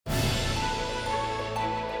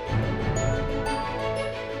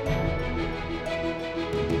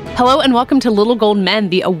Hello and welcome to Little Gold Men,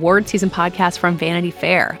 the award season podcast from Vanity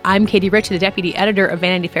Fair. I'm Katie Rich, the deputy editor of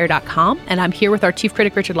VanityFair.com, and I'm here with our chief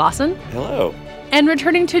critic, Richard Lawson. Hello. And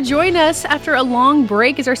returning to join us after a long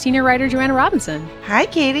break is our senior writer, Joanna Robinson. Hi,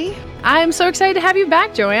 Katie. I'm so excited to have you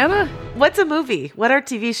back, Joanna. What's a movie? What are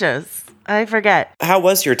TV shows? I forget. How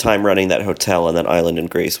was your time running that hotel on that island in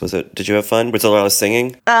Greece? Did you have fun? Was there a lot of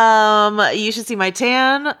singing? You should see my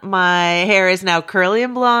tan. My hair is now curly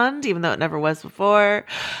and blonde, even though it never was before.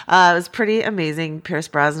 It was pretty amazing. Pierce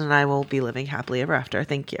Brosnan and I will be living happily ever after.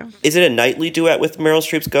 Thank you. Is it a nightly duet with Meryl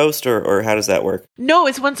Streep's Ghost, or how does that work? No,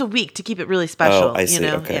 it's once a week to keep it really special. Oh, I see.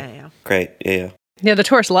 Okay. Yeah. Great. Yeah. Yeah, the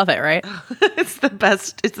tourists love it, right? It's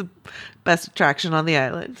the best attraction on the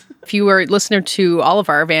island. If you were a listener to all of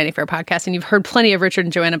our Vanity Fair podcasts, and you've heard plenty of Richard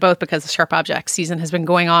and Joanna both, because the Sharp Objects season has been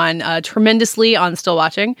going on tremendously on Still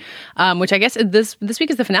Watching, which I guess this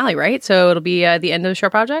week is the finale, right? So it'll be the end of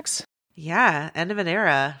Sharp Objects? Yeah, end of an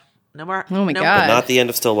era. No more. Oh my God. But not the end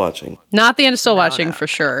of Still Watching. Not the end of Still Watching, for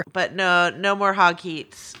sure. But no more Hog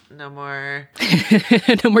Heat. No more.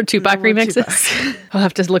 No more Tupac remixes. Tupac. I'll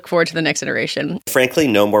have to look forward to the next iteration. Frankly,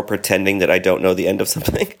 no more pretending that I don't know the end of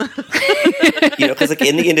something. Because like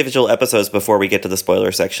in the individual episodes before we get to the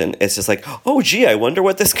spoiler section, it's just like, oh, gee, I wonder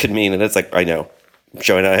what this could mean. And it's like, I know.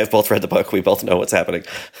 Joe and I have both read the book. We both know what's happening.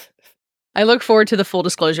 I look forward to the full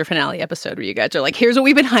disclosure finale episode where you guys are like, here's what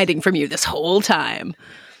we've been hiding from you this whole time.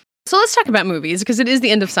 So let's talk about movies, because it is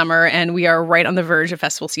the end of summer and we are right on the verge of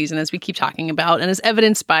festival season, as we keep talking about, and as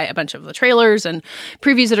evidenced by a bunch of the trailers and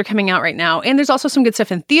previews that are coming out right now. And there's also some good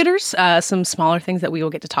stuff in theaters, some smaller things that we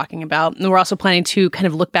will get to talking about. And we're also planning to kind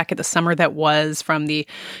of look back at the summer that was, from the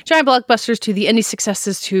giant blockbusters to the indie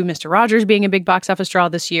successes to Mr. Rogers being a big box office draw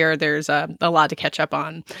this year. There's a lot to catch up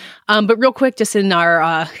on. But real quick, just in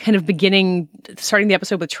our kind of starting the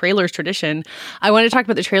episode with trailers tradition, I want to talk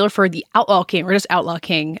about the trailer for The Outlaw King, or just Outlaw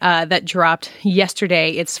King, that dropped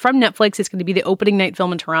yesterday. It's from Netflix. It's going to be the opening night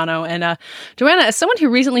film in Toronto. And Joanna, as someone who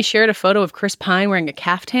recently shared a photo of Chris Pine wearing a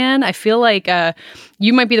caftan, I feel like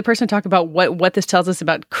you might be the person to talk about what this tells us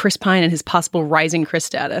about Chris Pine and his possible rising Chris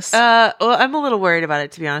status. Well, I'm a little worried about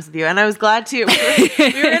it, to be honest with you. And I was glad to.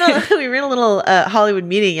 We were in a little Hollywood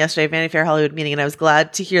meeting yesterday, Vanity Fair Hollywood meeting, and I was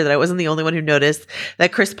glad to hear that I wasn't the only one who noticed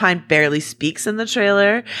that Chris Pine barely speaks in the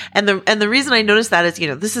trailer. And the reason I noticed that is,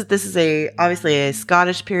 this is obviously a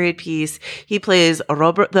Scottish period piece. He plays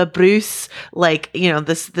Robert the Bruce,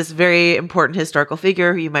 this very important historical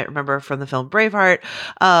figure who you might remember from the film Braveheart.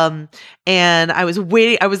 And I was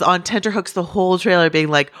waiting. I was on tenterhooks the whole trailer, being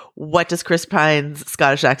like, "What does Chris Pine's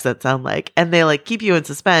Scottish accent sound like?" And they keep you in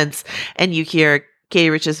suspense, and you hear Katie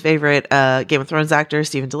Rich's favorite Game of Thrones actor,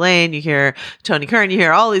 Stephen Delane. You hear Tony Kern. You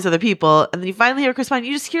hear all these other people, and then you finally hear Chris Pine.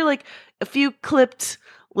 You just hear a few clipped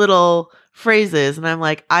little phrases, and I'm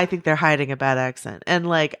like, I think they're hiding a bad accent. And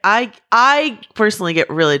I personally get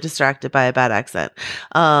really distracted by a bad accent.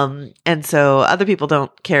 And so other people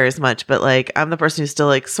don't care as much, but I'm the person who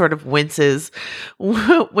still sort of winces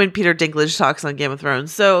when Peter Dinklage talks on Game of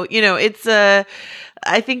Thrones. So, it's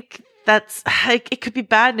I think that's it could be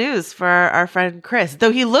bad news for our friend Chris,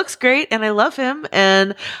 though he looks great and I love him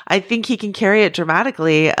and I think he can carry it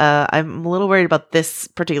dramatically. I'm a little worried about this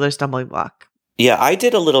particular stumbling block. Yeah, I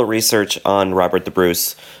did a little research on Robert the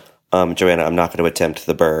Bruce. Joanna, I'm not going to attempt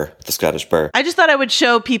the Scottish burr. I just thought I would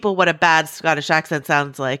show people what a bad Scottish accent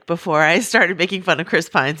sounds like before I started making fun of Chris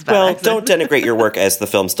Pine's bad accent. Don't denigrate your work as the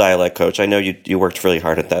film's dialect coach. I know you worked really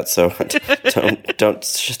hard at that, so don't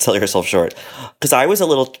sell yourself short. Because I was a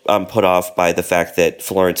little put off by the fact that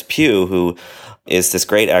Florence Pugh, who is this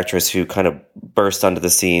great actress who kind of burst onto the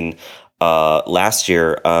scene last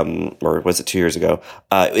year, or was it 2 years ago,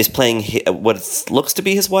 is playing what looks to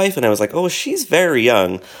be his wife. And I was like, oh, she's very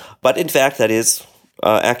young. But in fact, that is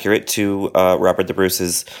accurate to Robert the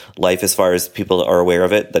Bruce's life as far as people are aware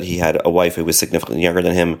of it, that he had a wife who was significantly younger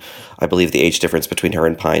than him. I believe the age difference between her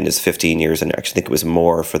and Pine is 15 years, and I actually think it was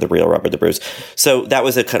more for the real Robert the Bruce. So that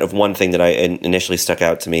was a kind of one thing that I initially stuck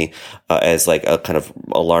out to me as a kind of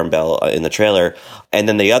alarm bell in the trailer. And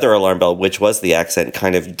then the other alarm bell, which was the accent,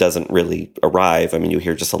 kind of doesn't really arrive. I mean, you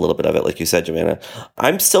hear just a little bit of it, like you said, Joanna.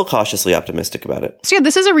 I'm still cautiously optimistic about it. So yeah,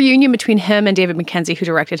 this is a reunion between him and David Mackenzie, who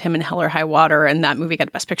directed him in Hell or High Water, and that movie got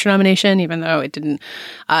a Best Picture nomination, even though it didn't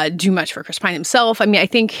do much for Chris Pine himself. I mean, I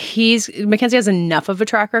think Mackenzie has enough of a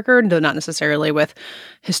track record, though not necessarily with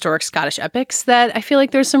historic Scottish epics, that I feel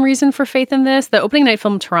like there's some reason for faith in this. The opening night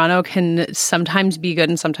film Toronto can sometimes be good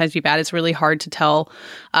and sometimes be bad. It's really hard to tell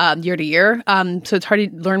year to year. So it's hard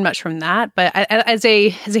to learn much from that. But as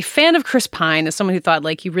a fan of Chris Pine, as someone who thought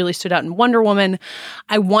he really stood out in Wonder Woman,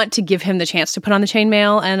 I want to give him the chance to put on the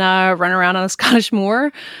chainmail and run around on a Scottish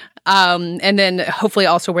moor. And then hopefully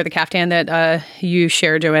also wear the caftan that you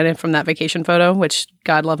shared, Joanna, from that vacation photo, which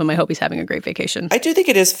God love him. I hope he's having a great vacation. I do think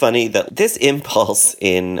it is funny that this impulse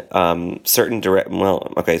in certain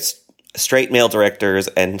straight male directors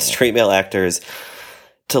and straight male actors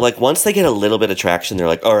to like, once they get a little bit of traction, they're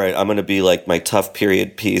like, all right, I'm going to be like my tough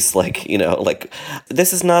period piece. Like, you know, like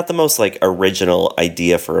this is not the most like original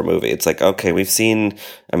idea for a movie. It's like, okay, we've seen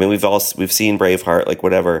Braveheart, like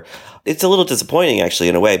whatever. It's a little disappointing actually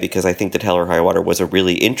in a way, because I think that Hell or High Water was a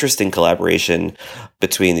really interesting collaboration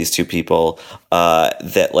between these two people, that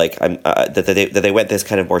they went this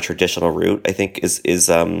kind of more traditional route, I think is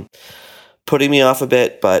putting me off a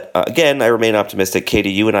bit, but again, I remain optimistic.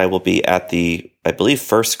 Katie, you and I will be at the, I believe,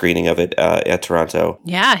 first screening of it at Toronto.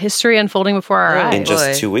 Yeah, history unfolding before our eyes. In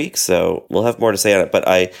just 2 weeks, so we'll have more to say on it.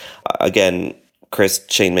 But again, Chris,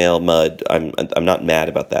 chainmail, mud, I'm not mad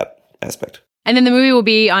about that aspect. And then the movie will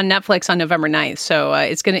be on Netflix on November 9th. So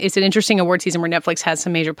it's an interesting award season where Netflix has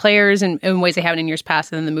some major players in ways they haven't in years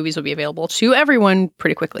past, and then the movies will be available to everyone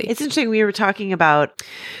pretty quickly. It's interesting. We were talking about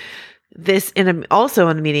this also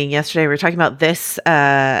in a meeting yesterday. We were talking about this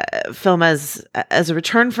film as a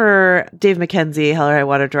return for Dave Mackenzie, Hell or High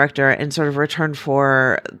Water director, and sort of a return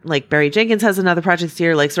for like Barry Jenkins has another project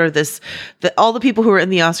here, like sort of all the people who were in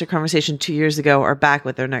the Oscar conversation 2 years ago are back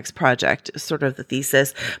with their next project, sort of the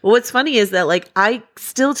thesis. But what's funny is that like I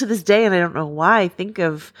still to this day, and I don't know why, think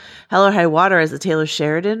of Hell or High Water as a Taylor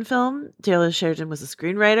Sheridan film. Taylor Sheridan was a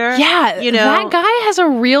screenwriter. Yeah, you know, that guy has a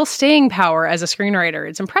real staying power as a screenwriter.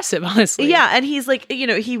 It's impressive, honestly. Yeah, and he's like, you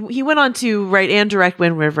know, he went on to write and direct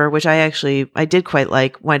Wind River, which I did quite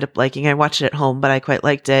wind up liking. I watched it at home, but I quite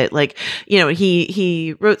liked it. Like, you know,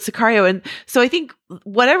 he wrote Sicario, and so I think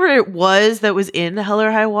whatever it was that was in Hell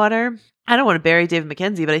or High Water, I don't want to bury David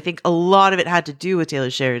Mackenzie, but I think a lot of it had to do with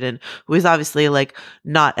Taylor Sheridan, who is obviously like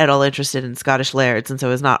not at all interested in Scottish lairds, and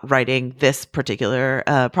so is not writing this particular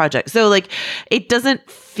project. So like, it doesn't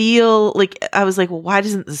feel like, I was like, well, why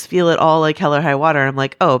doesn't this feel at all like Hell or High Water? And I'm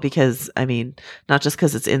like, oh, because I mean, not just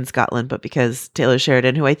because it's in Scotland, but because Taylor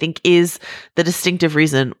Sheridan, who I think is the distinctive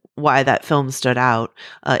reason why that film stood out,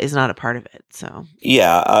 is not a part of it. So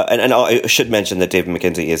yeah, and I should mention that David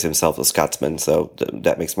Mackenzie is himself a Scotsman, so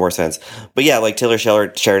that makes more sense. But yeah, like Taylor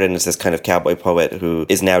Sheridan is this kind of cowboy poet who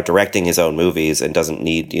is now directing his own movies and doesn't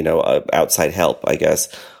need, you know, outside help, I guess.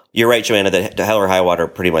 You're right, Joanna, that Hell or High Water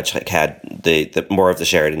pretty much had the more of the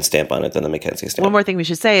Sheridan stamp on it than the Mackenzie stamp. One more thing we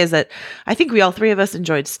should say is that I think we all three of us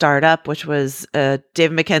enjoyed Start Up, which was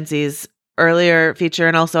David Mackenzie's earlier feature,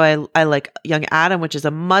 and also I like Young Adam, which is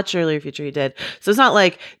a much earlier feature he did. So it's not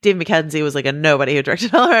like Dave Mackenzie was like a nobody who directed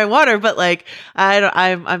Hell or High Water, but like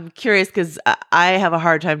I'm curious because I have a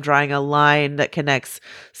hard time drawing a line that connects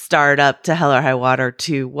Start Up to Hell or High Water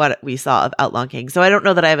to what we saw of Outlaw King. So I don't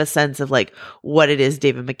know that I have a sense of like what it is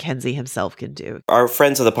David Mackenzie himself can do. Our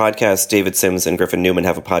friends of the podcast, David Sims and Griffin Newman,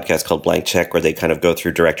 have a podcast called Blank Check, where they kind of go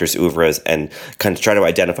through directors' oeuvres and kind of try to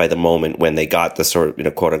identify the moment when they got the sort of, you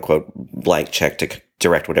know, quote unquote blank check to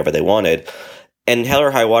direct whatever they wanted. And Hell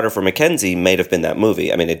or High Water for Mackenzie might have been that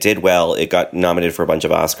movie. I mean, it did well. It got nominated for a bunch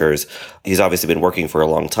of Oscars. He's obviously been working for a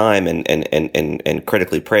long time and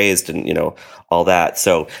critically praised and, you know, all that.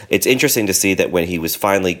 So it's interesting to see that when he was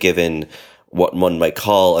finally given what one might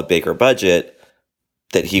call a bigger budget,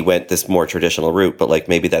 that he went this more traditional route. But like,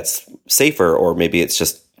 maybe that's safer, or maybe it's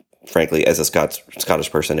just, frankly, as a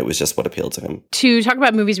Scottish person, it was just what appealed to him. To talk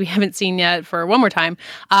about movies we haven't seen yet for one more time,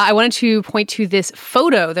 I wanted to point to this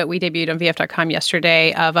photo that we debuted on VF.com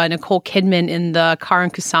yesterday of Nicole Kidman in the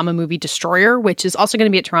Karan Kusama movie Destroyer, which is also going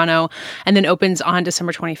to be at Toronto and then opens on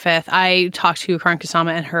December 25th. I talked to Karan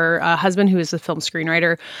Kusama and her husband, who is the film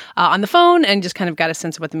screenwriter, on the phone, and just kind of got a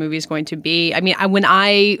sense of what the movie is going to be. I mean, when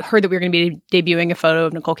I heard that we were going to be debuting a photo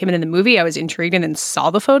of Nicole Kidman in the movie, I was intrigued, and then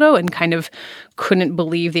saw the photo and kind of couldn't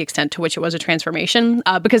believe the extent to which it was a transformation,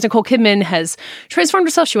 because Nicole Kidman has transformed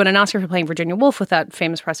herself. She won an Oscar for playing Virginia Woolf with that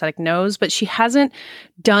famous prosthetic nose, but she hasn't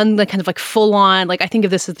done the kind of like full on, like I think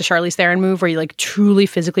of this as the Charlize Theron move, where you like truly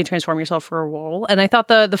physically transform yourself for a role. And I thought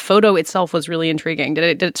the photo itself was really intriguing.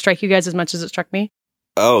 Did it strike you guys as much as it struck me?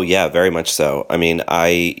 Oh yeah, very much so. I mean,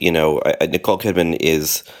 Nicole Kidman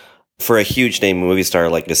is, for a huge name movie star,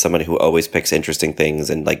 like, is someone who always picks interesting things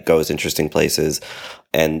and like goes interesting places.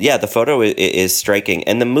 And yeah, the photo is striking.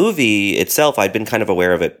 And the movie itself, I'd been kind of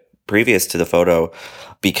aware of it previous to the photo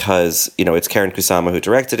because, you know, it's Karan Kusama who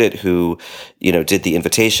directed it, who, you know, did The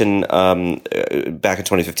Invitation back in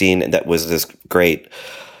 2015. And that was this great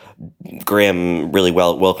grim, really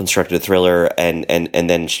well constructed thriller, and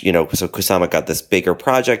then so Kusama got this bigger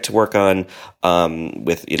project to work on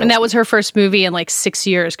with and that was her first movie in like 6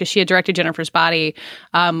 years, because she had directed Jennifer's Body,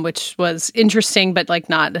 which was interesting but like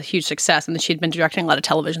not a huge success, and then she'd been directing a lot of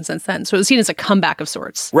television since then, so it was seen as a comeback of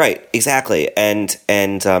sorts. Right, exactly, and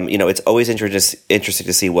it's always interesting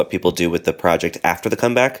to see what people do with the project after the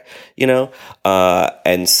comeback,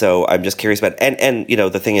 and so I'm just curious about it. And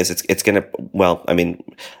the thing is, it's gonna, well, I mean,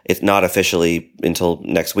 it's not officially until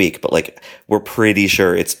next week, but like we're pretty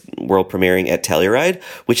sure it's world premiering at Telluride,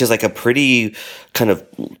 which is like a pretty kind of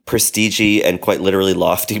prestige-y and quite literally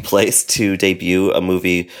lofty place to debut a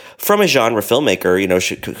movie from a genre filmmaker.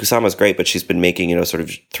 Kusama's great, but she's been making sort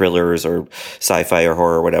of thrillers or sci-fi or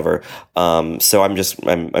horror or whatever. So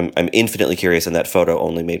I'm infinitely curious, and that photo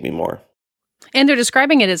only made me more. And they're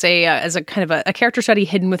describing it as a kind of a character study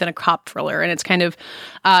hidden within a cop thriller. And it's kind of,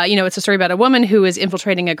 it's a story about a woman who is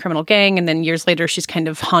infiltrating a criminal gang. And then years later, she's kind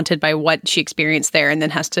of haunted by what she experienced there, and then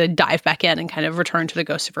has to dive back in and kind of return to the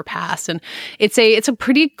ghosts of her past. And it's a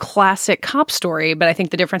pretty classic cop story. But I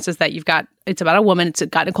think the difference is that it's about a woman. It's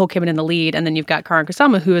got Nicole Kidman in the lead. And then you've got Karan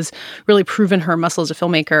Kusama, who has really proven her muscle as a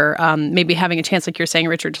filmmaker, maybe having a chance, like you're saying,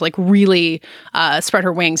 Richard, to like really spread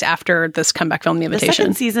her wings after this comeback film, The Invitation. The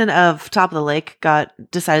second season of Top of the Lake got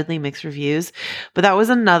decidedly mixed reviews, but that was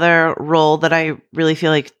another role that I really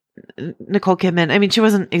feel like Nicole Kidman, I mean, she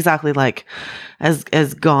wasn't exactly like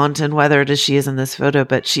as gaunt and weathered as she is in this photo,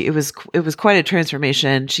 but it was quite a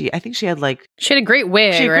transformation. I think she had a great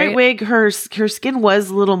wig. She had a great wig. Her skin was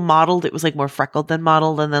a little mottled. It was like more freckled than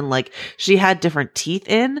mottled, and then like she had different teeth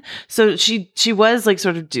in. So she was like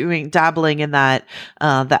sort of dabbling in that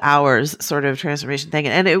the Hours sort of transformation thing,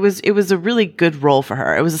 and it was a really good role for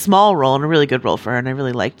her. It was a small role and a really good role for her, and I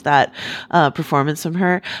really liked that performance from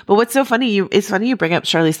her. But what's so funny, it's funny you bring up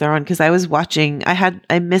Charlize Theron, because I was watching.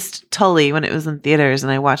 I missed Tully when it was in theaters,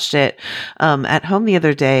 and I watched it at home the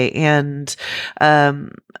other day, and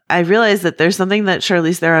I realized that there's something that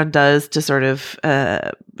Charlize Theron does to sort of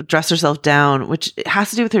dress herself down, which has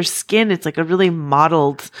to do with her skin. It's like a really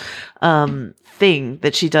modeled thing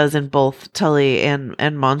that she does in both Tully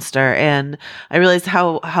and Monster, and I realized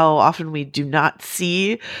how often we do not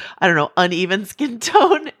see, I don't know, uneven skin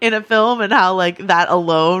tone in a film, and how like that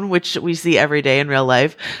alone, which we see every day in real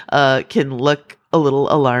life, can look a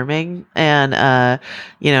little alarming. And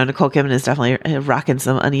Nicole Kidman is definitely rocking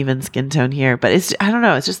some uneven skin tone here, but I don't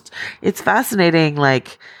know, it's fascinating,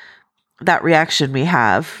 like that reaction we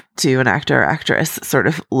have to an actor or actress sort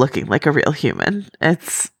of looking like a real human.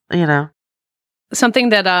 It's something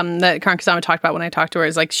that Karan Kusama talked about when I talked to her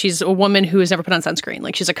is like, she's a woman who has never put on sunscreen.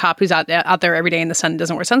 Like, she's a cop who's out there every day in the sun and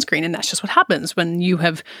doesn't wear sunscreen. And that's just what happens when you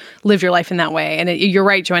have lived your life in that way. And you're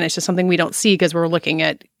right, Joanna, it's just something we don't see because we're looking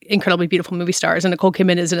at incredibly beautiful movie stars. And Nicole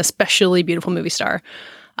Kidman is an especially beautiful movie star.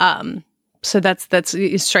 So that's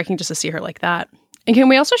it's striking just to see her like that. And can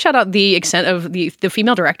we also shout out the extent of the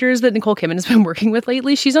female directors that Nicole Kidman has been working with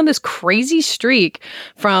lately? She's on this crazy streak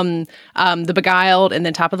from The Beguiled, and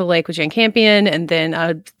then Top of the Lake with Jane Campion, and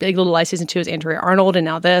then Big Little Lies Season 2 is Andrea Arnold, and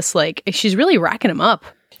now this. Like, she's really racking them up.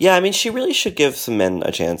 Yeah, I mean, she really should give some men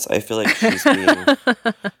a chance. I feel like she's being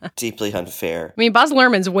deeply unfair. I mean, Baz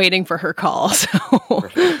Luhrmann's waiting for her call. So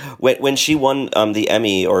when she won the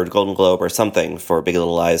Emmy or Golden Globe or something for Big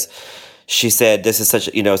Little Lies, she said, "This is such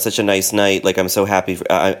a nice night. Like, I'm so happy.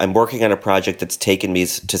 I'm working on a project that's taken me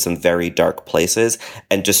to some very dark places."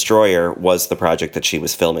 And Destroyer was the project that she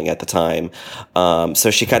was filming at the time.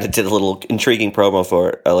 So she kind of did a little intriguing promo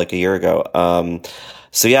for it like a year ago.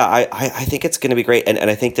 So yeah, I think it's going to be great. And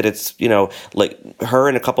I think that it's, like her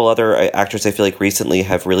and a couple other actors I feel like recently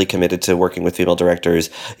have really committed to working with female directors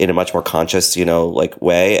in a much more conscious, like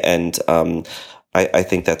way. And I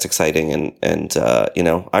think that's exciting, and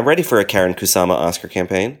I'm ready for a Karan Kusama Oscar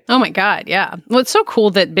campaign. Oh my God, yeah. Well, it's so cool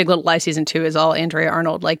that Big Little Lies Season 2 is all Andrea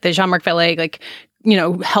Arnold. Like, the Jean-Marc Vallée,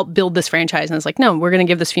 helped build this franchise, and it's like, no, we're going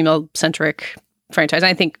to give this female-centric franchise. And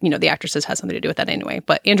I think, the actresses has something to do with that anyway.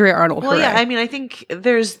 But Andrea Arnold, well, yeah, I mean, I think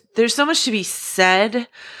there's so much to be said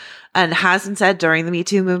and hasn't said during the Me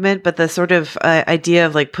Too movement, but the sort of idea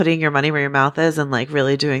of like putting your money where your mouth is and like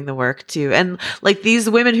really doing the work too. And like these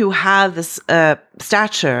women who have this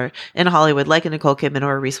stature in Hollywood, like a Nicole Kidman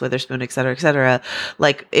or a Reese Witherspoon, et cetera,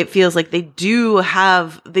 like it feels like they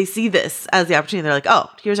see this as the opportunity. They're like, oh,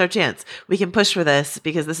 here's our chance. We can push for this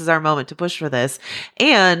because this is our moment to push for this.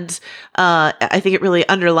 And I think it really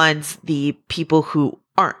underlines the people who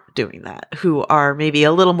aren't doing that, who are maybe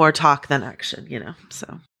a little more talk than action,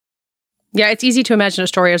 so. Yeah, it's easy to imagine a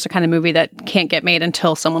story as a kind of movie that can't get made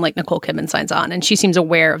until someone like Nicole Kidman signs on. And she seems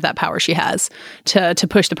aware of that power she has to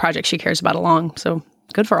push the project she cares about along. So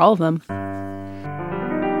good for all of them.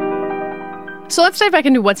 So let's dive back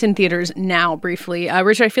into what's in theaters now briefly.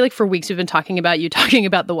 Richard, I feel like for weeks we've been talking about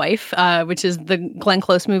The Wife, which is the Glenn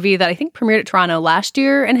Close movie that I think premiered at Toronto last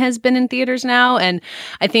year and has been in theaters now. And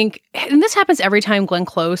I think, and this happens every time Glenn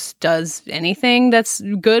Close does anything that's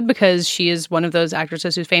good, because she is one of those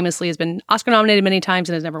actresses who famously has been Oscar nominated many times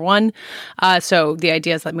and has never won. So the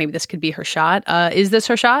idea is that maybe this could be her shot. Is this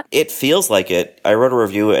her shot? It feels like it. I wrote a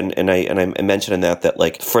review and I mentioned in that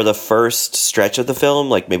like for the first stretch of the film,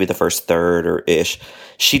 like maybe the first third or ish,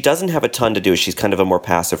 she doesn't have a ton to do. She's kind of a more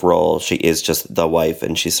passive role. She is just the wife,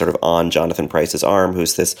 and she's sort of on Jonathan Pryce's arm,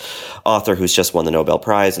 who's this author who's just won the Nobel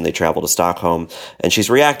Prize, and they travel to Stockholm, and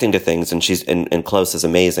she's reacting to things, and and Close is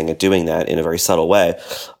amazing at doing that in a very subtle way.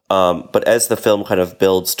 But as the film kind of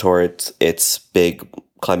builds towards its big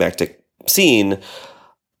climactic scene,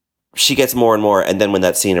 she gets more and more, and then when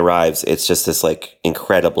that scene arrives, it's just this like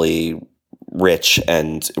incredibly rich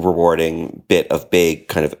and rewarding bit of big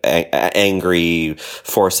kind of angry,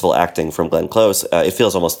 forceful acting from Glenn Close. It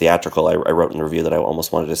feels almost theatrical. I wrote in the review that I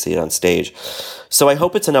almost wanted to see it on stage. So I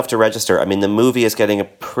hope it's enough to register. I mean, the movie is getting a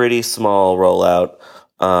pretty small rollout.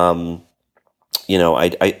 I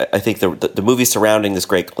think the movie surrounding this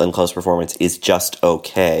great Glenn Close performance is just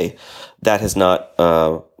okay. That has not,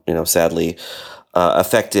 sadly,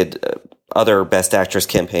 affected other Best Actress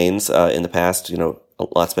campaigns in the past. A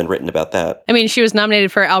lot's been written about that. I mean, she was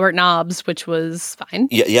nominated for Albert Nobbs, which was fine.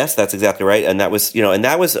 Yes, that's exactly right. And that was,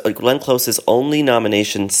 Glenn Close's only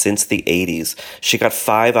nomination since the 80s. She got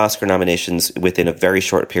 5 Oscar nominations within a very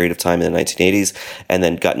short period of time in the 1980s, and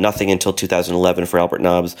then got nothing until 2011 for Albert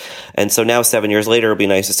Nobbs. And so now, 7 years later, it would be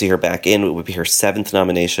nice to see her back in. It would be her 7th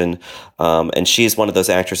nomination. And she's one of those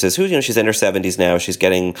actresses who, she's in her 70s now. She's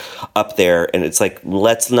getting up there. And it's like,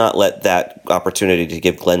 let's not let that opportunity to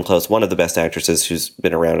give Glenn Close, one of the best actresses who's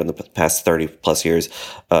been around in the past 30 plus years,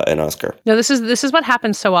 an Oscar. No, this is what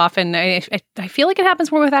happens so often. I feel like it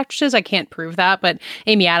happens more with actresses. I can't prove that, but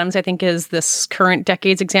Amy Adams, I think, is this current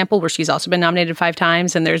decade's example where she's also been nominated 5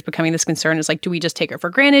 times, and there's becoming this concern. It's like, do we just take her for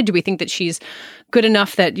granted? Do we think that she's good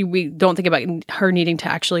enough that we don't think about her needing to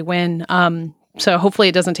actually win? So hopefully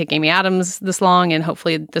it doesn't take Amy Adams this long, and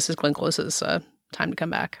hopefully this is Glenn Close's time to come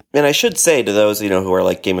back. And I should say to those, who are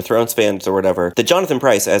like Game of Thrones fans or whatever, that Jonathan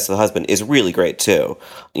Pryce as the husband is really great too.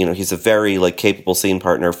 He's a very like capable scene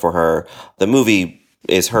partner for her. The movie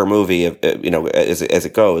is her movie, as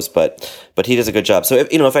it goes, but he does a good job. So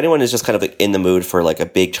if anyone is just kind of like in the mood for like a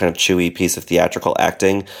big kind of chewy piece of theatrical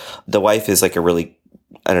acting, The Wife is like a really,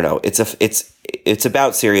 I don't know, it's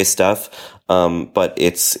about serious stuff, but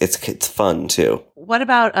it's fun too. What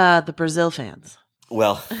about the Brazil fans?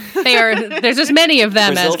 Well, there's as many of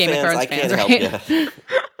them Brazil as Game of Thrones fans, help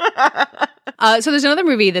right? So there's another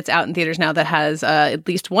movie that's out in theaters now that has at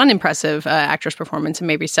least one impressive actress performance, and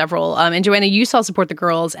maybe several. And Joanna, you saw Support the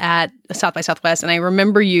Girls at South by Southwest, and I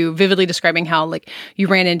remember you vividly describing how like you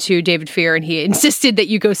ran into David Fear and he insisted that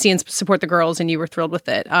you go see and support the girls, and you were thrilled with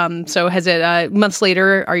it. So has it months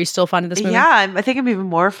later? Are you still fond of this movie? Yeah, I think I'm even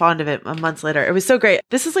more fond of it months later. It was so great.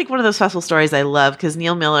 This is like one of those festival stories I love because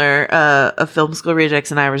Neil Miller of Film School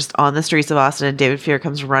Rejects and I were just on the streets of Austin, and David Fear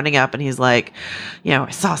comes running up and he's like,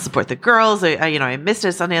 I saw Support the Girls. I missed it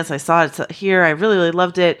at Sundance. I saw it here. I really, really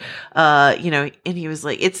loved it. And he was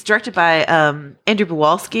like, it's directed by Andrew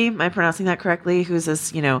Bawalski. Am I pronouncing that correctly? Who's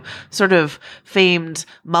this, sort of famed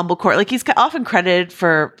mumblecore. Like he's often credited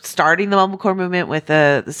for starting the mumblecore movement with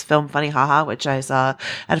this film Funny Haha, which I saw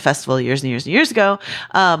at a festival years and years and years ago.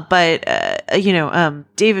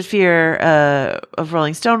 David Fear of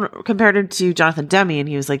Rolling Stone compared him to Jonathan Demme, and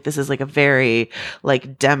he was like, this is like a very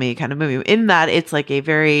like Demme kind of movie. In that it's like a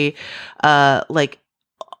very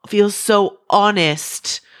feels so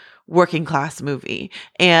honest working class movie.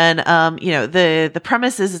 And the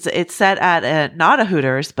premise is it's set at not a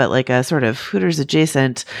Hooters, but like a sort of Hooters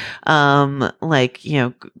adjacent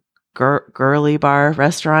girly bar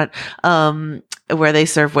restaurant where they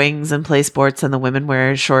serve wings and play sports, and the women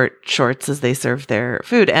wear short shorts as they serve their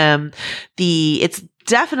food. It's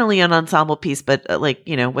definitely an ensemble piece, but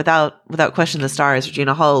without question, the star is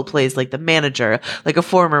Regina Hall, plays like the manager, like a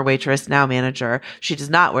former waitress, now manager. She does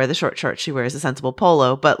not wear the short shorts; she wears a sensible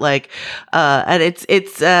polo. But and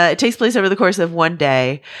it takes place over the course of one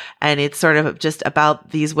day, and it's sort of just about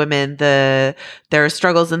these women, their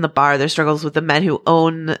struggles in the bar, their struggles with the men who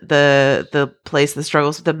own the place, the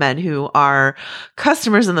struggles with the men who are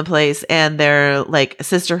customers in the place, and their like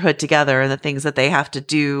sisterhood together, and the things that they have to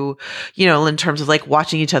do, in terms of like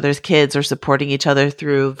watching each other's kids or supporting each other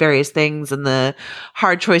through various things, and the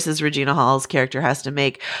hard choices Regina Hall's character has to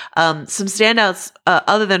make. Some standouts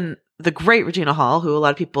other than the great Regina Hall, who a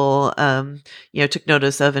lot of people, took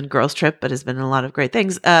notice of in Girls Trip, but has been in a lot of great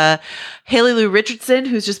things. Haley Lou Richardson,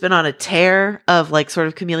 who's just been on a tear of like sort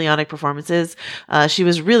of chameleonic performances. She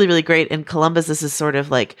was really, really great in Columbus. This is sort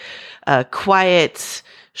of like a quiet,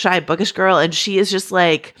 shy, bookish girl. And she is just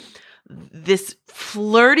like this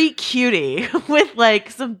flirty cutie with like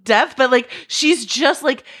some depth, but like she's just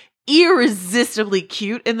like irresistibly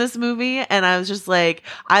cute in this movie. And I was just like,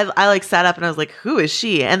 I like sat up and I was like, who is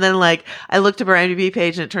she? And then like I looked up her IMDb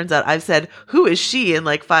page and it turns out I've said, who is she in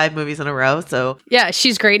like 5 movies in a row. So yeah,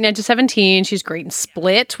 she's great in Edge of 17. She's great in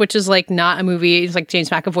Split, which is like not a movie. It's like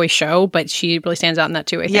James McAvoy's show, but she really stands out in that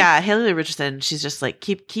too, I think. Yeah, Haley Lou Richardson, she's just like,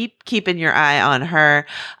 keeping your eye on her.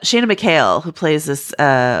 Shana McHale, who plays this,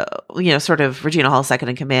 sort of Regina Hall second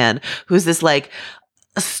in command, who's this like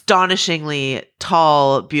astonishingly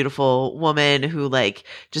tall, beautiful woman who like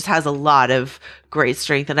just has a lot of great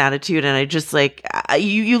strength and attitude. And I just like,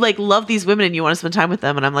 you like love these women and you want to spend time with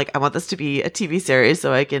them. And I'm like, I want this to be a TV series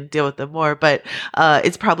so I can deal with them more. But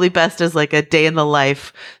it's probably best as like a day in the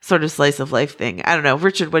life sort of slice of life thing. I don't know.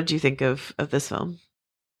 Richard, what did you think of this film?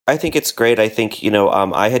 I think it's great. I think,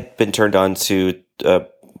 I had been turned on to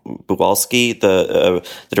Buwalski, the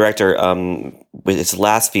director, with his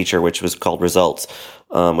last feature, which was called Results,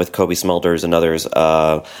 with Kobe Smulders and others.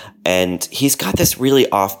 And he's got this really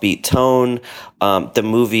offbeat tone. The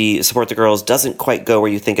movie Support the Girls doesn't quite go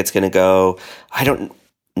where you think it's going to go. I don't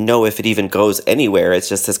know if it even goes anywhere. It's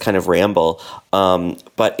just this kind of ramble.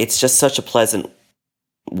 But it's just such a pleasant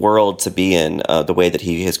world to be in, the way that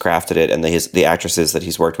he has crafted it and the actresses that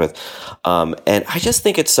he's worked with. And I just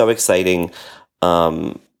think it's so exciting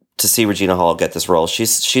to see Regina Hall get this role.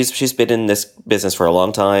 She's been in this business for a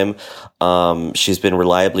long time. She's been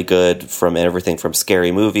reliably good from everything from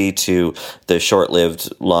Scary Movie to the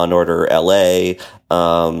short-lived Law and Order LA.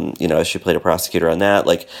 She played a prosecutor on that.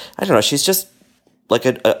 Like, I don't know, she's just like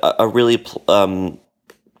a really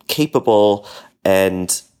capable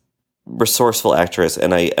and resourceful actress,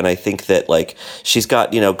 and I think that like she's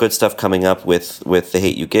got good stuff coming up with The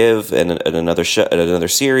Hate U Give and another show and another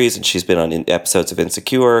series, and she's been on episodes of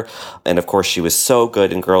Insecure, and of course she was so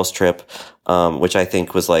good in Girls Trip, which I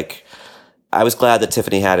think was like, I was glad that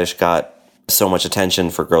Tiffany Haddish got so much attention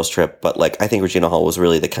for Girls Trip, but like I think Regina Hall was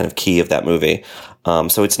really the kind of key of that movie,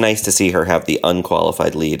 so it's nice to see her have the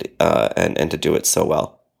unqualified lead and to do it so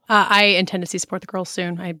well. I intend to see Support the Girls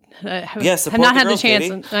soon. I have support not the had girls, the chance.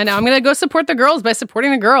 Katie. I know. I'm going to go support the girls by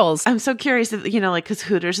supporting the girls. I'm so curious, like, because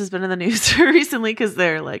Hooters has been in the news recently because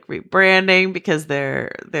they're like rebranding because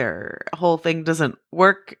their whole thing doesn't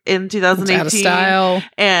work in 2018. It's out of style.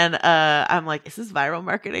 And I'm like, is this viral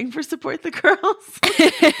marketing for Support the Girls?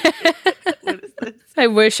 What is this? I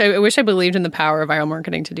wish I believed in the power of viral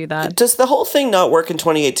marketing to do that. Does the whole thing not work in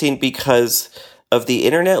 2018 because of the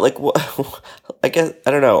internet? Like, I guess,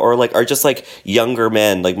 I don't know. Or like, are just like younger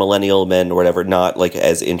men, like millennial men or whatever, not like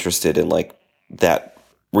as interested in like that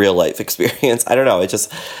real life experience? I don't know.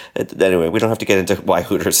 Anyway, we don't have to get into why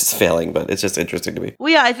Hooters is failing, but it's just interesting to me.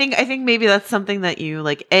 Well, yeah, I think maybe that's something that you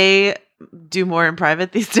like, A, do more in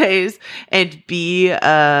private these days, and B, like,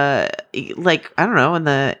 I don't know, in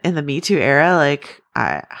the Me Too era, like,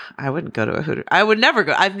 I wouldn't go to a Hooters. I would never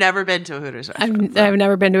go. I've never been to a Hooters restaurant. I've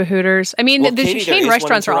never been to a Hooters. I mean, the chain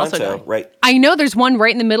restaurants are also doing. Right. I know there's one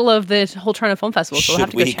right in the middle of the whole Toronto Film Festival, so we'll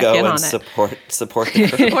have to go check in on it. Support the girls?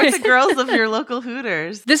 Support the girls of your local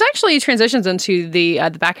Hooters. This actually transitions into the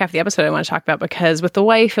back half of the episode I want to talk about, because with The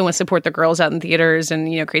Wife and with Support the Girls out in theaters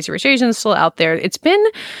and, Crazy Rich Asians still out there, it's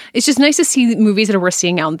just nice to see movies that we're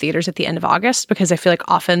seeing out in theaters at the end of August, because I feel like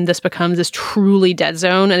often this becomes this truly dead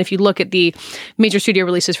zone. And if you look at the major studio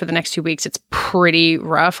releases for the next 2 weeks, it's pretty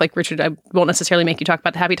rough. Like, Richard, I won't necessarily make you talk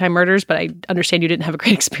about the Happy Time Murders, but I understand you didn't have a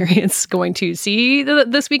great experience going to see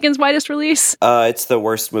this weekend's widest release. It's the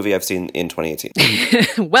worst movie I've seen in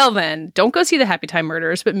 2018. Well then, don't go see the Happy Time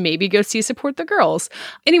Murders, but maybe go see Support the Girls.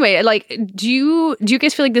 Anyway, like, do you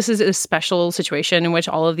guys feel like this is a special situation in which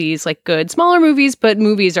all of these like good smaller movies, but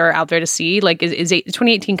movies are out there to see? Like, is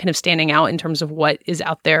 2018 kind of standing out in terms of what is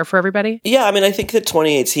out there for everybody? Yeah, I mean, I think that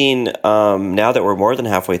 2018, now that we're more than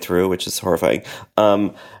halfway through, which is horrifying,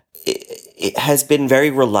 it has been very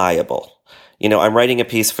reliable. I'm writing a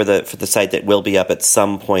piece for the site that will be up at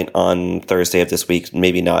some point on Thursday of this week,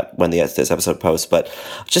 maybe not when this episode posts, but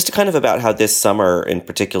just kind of about how this summer in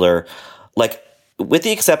particular, like, with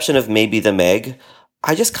the exception of maybe The Meg,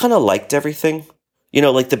 I just kind of liked everything.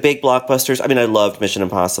 Like the big blockbusters. I mean, I loved Mission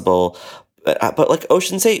Impossible, but like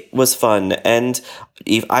Ocean's 8 was fun, and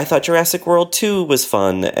I thought Jurassic World 2 was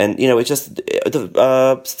fun, and it just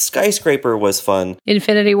the Skyscraper was fun.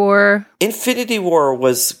 Infinity War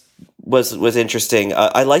was interesting.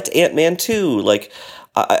 I liked Ant-Man too. Like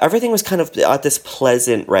everything was kind of at this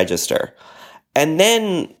pleasant register. And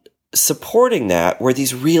then supporting that were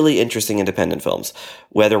these really interesting independent films,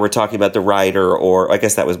 whether we're talking about The Rider or I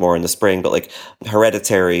guess that was more in the spring, but like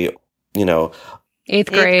Hereditary, you know,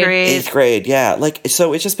 Eighth grade. Eighth grade, yeah. Like,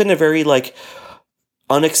 so it's just been a very like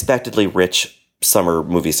unexpectedly rich summer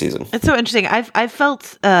movie season. It's so interesting. I've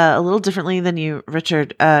felt a little differently than you,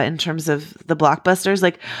 Richard, in terms of the blockbusters.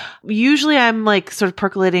 Like, usually I'm like sort of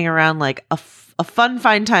percolating around like a fun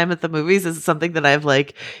fine time at the movies is something that I've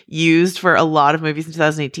like used for a lot of movies in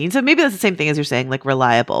 2018. So maybe that's the same thing as you're saying, like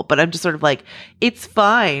reliable, but I'm just sort of like, it's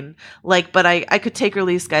fine. Like, but I could take or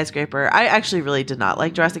leave Skyscraper. I actually really did not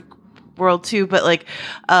like Jurassic World 2, but like,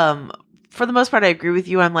 for the most part, I agree with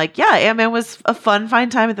you. I'm like, yeah, Ant-Man was a fun, fine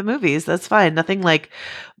time at the movies. That's fine. Nothing like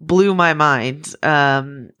blew my mind.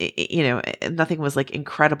 You know, nothing was like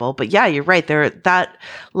incredible, but yeah, you're right. That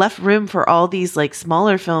left room for all these like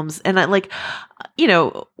smaller films. And I like, you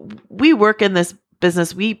know, we work in this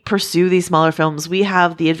business. We pursue these smaller films. We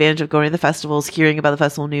have the advantage of going to the festivals, hearing about the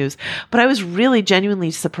festival news. But I was really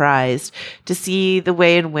genuinely surprised to see the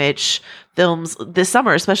way in which films this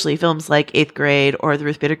summer, especially films like Eighth Grade or the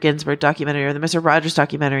Ruth Bader Ginsburg documentary or the Mr. Rogers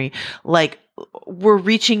documentary, like were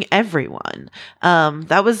reaching everyone.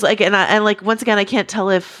 That was like, and like, once again, I can't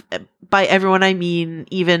tell if by everyone I mean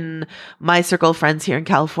even my circle of friends here in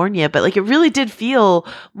California, but like it really did feel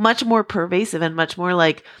much more pervasive and much more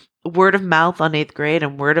like word of mouth on Eighth Grade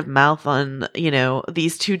and word of mouth on, you know,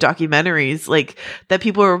 these two documentaries like that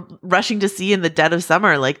people are rushing to see in the dead of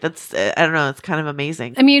summer. Like that's, I don't know, it's kind of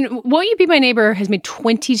amazing. I mean, Won't You Be My Neighbor has made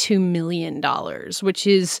 $22 million, which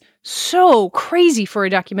is so crazy for a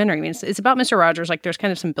documentary. I mean, it's about Mr. Rogers. Like, there's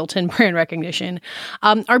kind of some built-in brand recognition.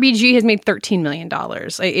 RBG has made $13 million.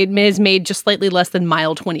 It has made just slightly less than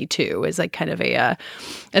Mile 22 as like kind of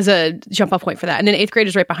as a jump-off point for that. And then Eighth Grade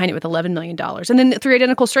is right behind it with $11 million. And then Three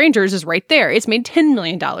Identical Strangers is right there. It's made $10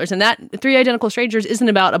 million. And that Three Identical Strangers isn't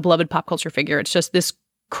about a beloved pop culture figure. It's just this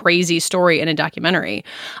crazy story in a documentary.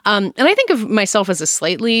 And I think of myself as a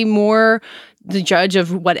slightly more the judge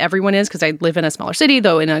of what everyone is, because I live in a smaller city,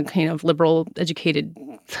 though in a kind of liberal educated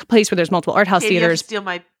place where there's multiple art house Katie, theaters. Steal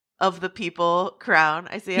my of the people crown.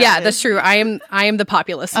 I see. Yeah, that's true. I am the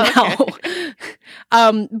populace now.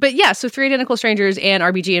 But yeah, so Three Identical Strangers and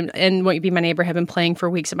RBG and Won't You Be My Neighbor have been playing for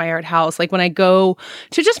weeks at my art house. Like when I go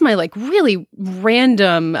to just my like really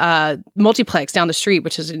random multiplex down the street,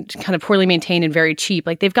 which is kind of poorly maintained and very cheap,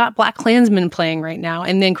 like they've got Black Klansman playing right now,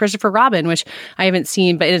 and then Christopher Robin, which I haven't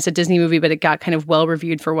seen, but it's a Disney movie, but it got kind of well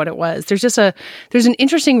reviewed for what it was. There's an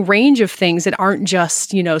interesting range of things that aren't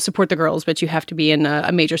just, you know, support the girls, but you have to be in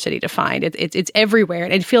a major city to find. It's everywhere.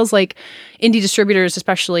 And it feels like indie distributors,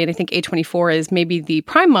 especially, and I think A24 is maybe the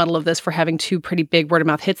prime model of this for having two pretty big word of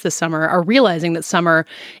mouth hits this summer, are realizing that summer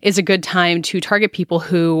is a good time to target people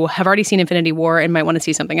who have already seen Infinity War and might want to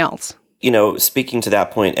see something else. You know, speaking to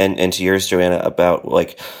that point and to yours, Joanna, about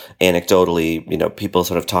like anecdotally, you know, people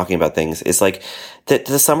sort of talking about things, is like that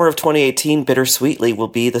the summer of 2018 bittersweetly will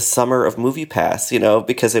be the summer of MoviePass, you know,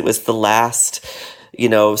 because it was the last, you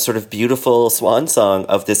know, sort of beautiful swan song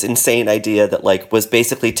of this insane idea that like was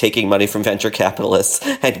basically taking money from venture capitalists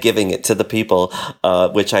and giving it to the people,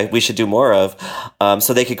 which we should do more of,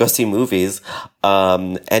 so they could go see movies.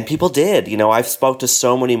 And people did. You know, I've spoke to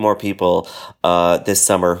so many more people this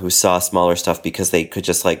summer who saw smaller stuff because they could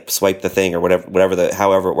just like swipe the thing or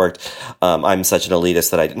however it worked. I'm such an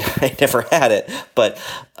elitist that I never had it, but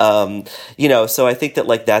you know, so I think that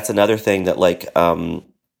like that's another thing that like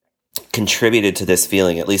contributed to this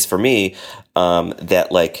feeling, at least for me, that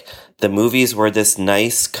like the movies were this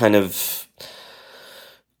nice kind of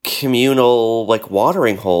communal like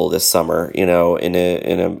watering hole this summer, you know, in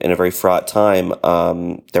a very fraught time.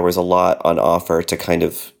 There was a lot on offer to kind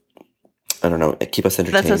of, I don't know, keep us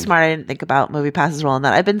entertained. That's so smart. I didn't think about MoviePass's role in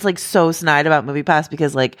that. I've been like so snide about MoviePass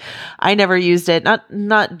because like I never used it,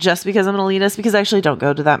 not just because I'm an elitist, because I actually don't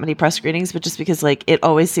go to that many press screenings, but just because like it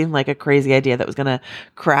always seemed like a crazy idea that was gonna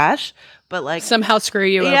crash. But like somehow screw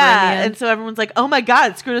you over. Yeah, and so everyone's like, "Oh my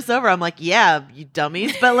god, it screwed us over." I'm like, "Yeah, you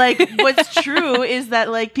dummies." But like, what's true is that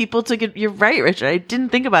like people took it. You're right, Richard. I didn't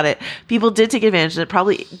think about it. People did take advantage, and it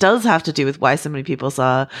probably does have to do with why so many people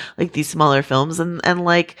saw like these smaller films and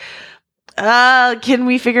like. Can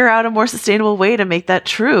we figure out a more sustainable way to make that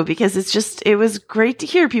true? Because it was great to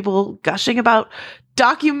hear people gushing about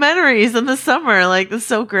documentaries in the summer. Like, this is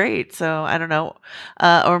so great. So I don't know.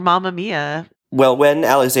 Or Mamma Mia. Well, when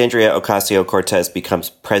Alexandria Ocasio-Cortez becomes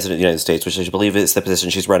president of the United States, which I believe is the position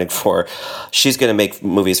she's running for, she's going to make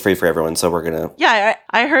movies free for everyone. So we're going to... Yeah,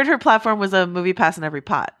 I heard her platform was a movie pass in every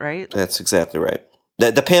pot, right? That's exactly right.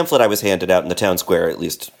 The pamphlet I was handed out in the town square at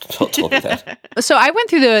least told me that. So I went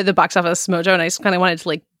through the box office mojo, and I just kind of wanted to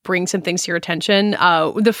like bring some things to your attention.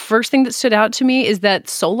 The first thing that stood out to me is that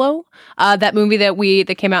Solo, that movie that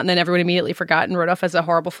came out and then everyone immediately forgot and wrote off as a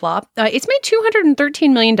horrible flop. It's made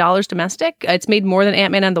 $213 million domestic. It's made more than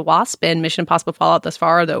Ant-Man and the Wasp and Mission Impossible Fallout thus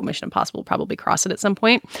far, though Mission Impossible will probably cross it at some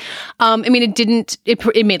point. I mean,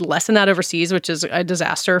 it made less than that overseas, which is a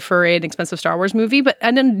disaster for an expensive Star Wars movie. But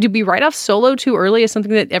and then did we write off Solo too early as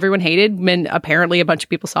something that everyone hated when apparently a bunch of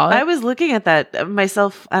people saw it? I was looking at that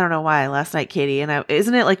myself. I don't know why last night, Katie, and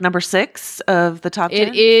isn't it like number 6 of the top 10?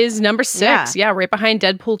 It is number 6. Yeah, right behind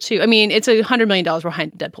Deadpool 2. I mean, it's $100 million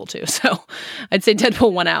behind Deadpool 2. So I'd say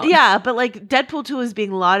Deadpool won out. Yeah, but like Deadpool 2 is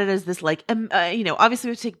being lauded as this like, obviously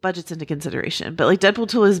we have to take budgets into consideration, but like Deadpool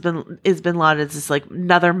 2 has been lauded as this like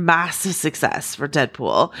another massive success for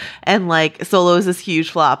Deadpool. And like Solo is this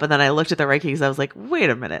huge flop. And then I looked at the rankings. I was like, wait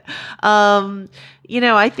a minute.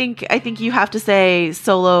 I think you have to say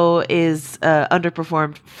Solo is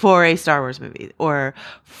underperformed for a Star Wars movie or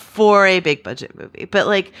for a big budget movie. But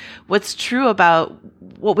like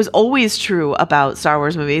what was always true about Star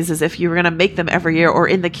Wars movies is if you were going to make them every year, or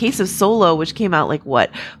in the case of Solo, which came out like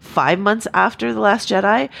 5 months after The Last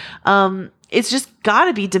Jedi, it's just got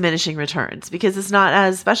to be diminishing returns because it's not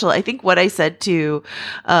as special. I think what I said to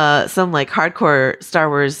some like hardcore Star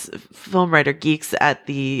Wars film writer geeks at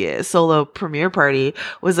the Solo premiere party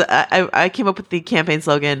was I came up with the campaign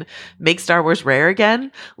slogan, "Make Star Wars rare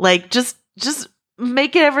again." Like just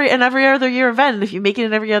make it an every other year event. And if you make it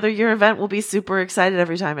an every other year event, we'll be super excited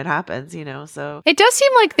every time it happens, so. It does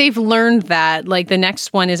seem like they've learned that like the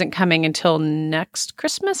next one isn't coming until next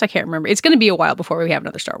Christmas. I can't remember. It's going to be a while before we have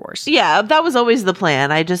another Star Wars. Yeah, that was always the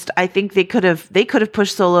plan. I think they could have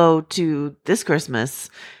pushed Solo to this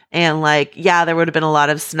Christmas. And like, yeah, there would have been a lot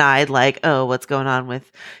of snide, like, oh, what's going on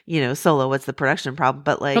with, Solo? What's the production problem?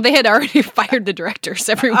 But like, well, they had already fired the directors.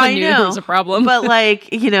 Everyone knew there was a problem. But like,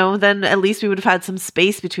 then at least we would have had some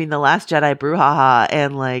space between The Last Jedi brouhaha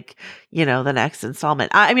and like, the next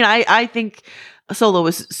installment. I think Solo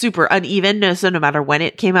was super uneven. So no matter when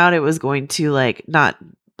it came out, it was going to like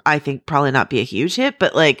probably not be a huge hit,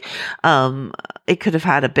 but like, it could have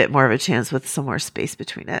had a bit more of a chance with some more space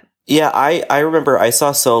between it. Yeah, I remember I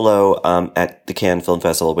saw Solo at the Cannes Film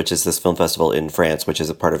Festival, which is this film festival in France, which is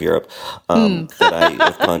a part of Europe that I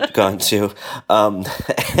have gone to. And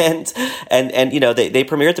they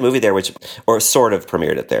premiered the movie there, or sort of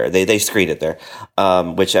premiered it there. They screened it there,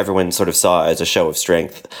 which everyone sort of saw as a show of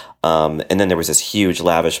strength. And then there was this huge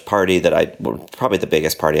lavish party probably the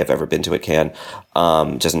biggest party I've ever been to at Cannes,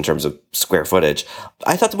 just in terms of square footage.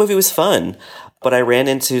 I thought the movie was fun. But I ran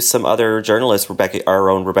into some other journalists, our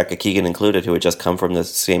own Rebecca Keegan included, who had just come from the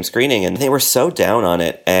same screening, and they were so down on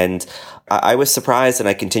it. And I was surprised, and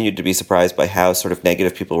I continued to be surprised by how sort of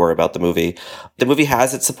negative people were about the movie. The movie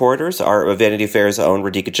has its supporters. Our Vanity Fair's own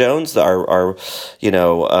Radhika Jones, our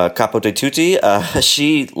capo di tutti,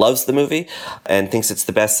 she loves the movie and thinks it's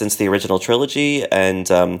the best since the original trilogy. And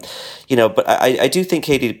but I do think,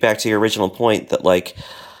 Katie, back to your original point, that like,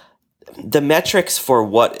 the metrics for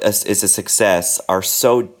what is a success are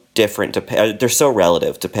so different. They're so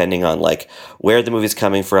relative depending on like where the movie's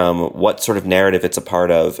coming from, what sort of narrative it's a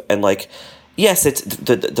part of. And like, yes, it's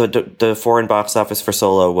the foreign box office for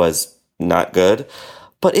Solo was not good,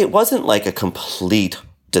 but it wasn't like a complete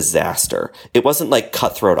disaster. It wasn't like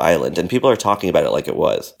Cutthroat Island, and people are talking about it like it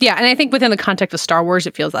was. Yeah, and I think within the context of Star Wars,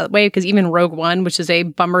 it feels that way, because even Rogue One, which is a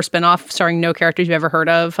bummer spinoff starring no characters you've ever heard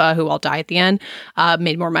of, who all die at the end,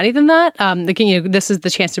 made more money than that. This is the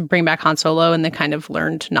chance to bring back Han Solo, and they kind of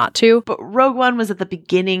learned not to. But Rogue One was at the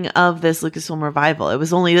beginning of this Lucasfilm revival. It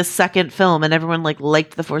was only the second film, and everyone like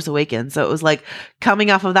liked The Force Awakens, so it was like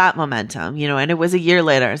coming off of that momentum, and it was a year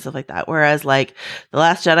later and stuff like that. Whereas like The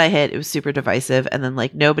Last Jedi hit, it was super divisive, and then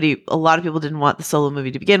like a lot of people didn't want the Solo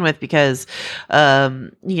movie to begin with because,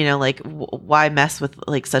 why mess with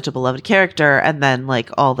like such a beloved character? And then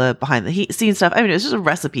like all the behind the scenes stuff. I mean, it was just a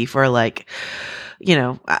recipe for like,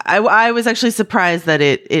 I was actually surprised that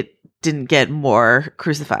it didn't get more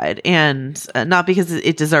crucified, and not because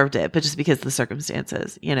it deserved it, but just because of the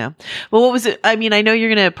circumstances, Well, what was it? I mean, I know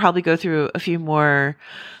you're going to probably go through a few more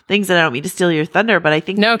things, and I don't mean to steal your thunder, but I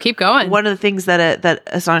think no, keep going. One of the things that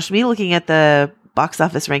astonished me looking at the box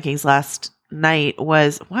office rankings last night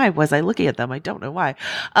was, why was I looking at them? I don't know why.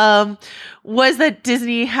 Was that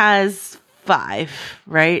Disney has 5,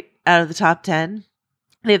 right? Out of the top 10.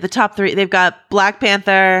 They have the top 3. They've got Black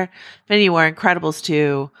Panther, Infinity War, Incredibles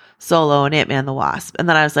 2, Solo, and Ant-Man and the Wasp. And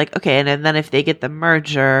then I was like, okay, and then if they get the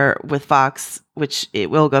merger with Fox which it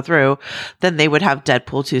will go through, then they would have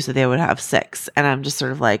Deadpool 2, so they would have 6. And I'm just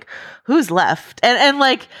sort of like, who's left? And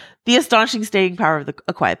like the astonishing staying power of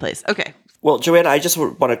A Quiet Place. Okay. Well, Joanna, I just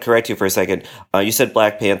want to correct you for a second. You said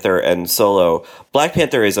Black Panther and Solo. Black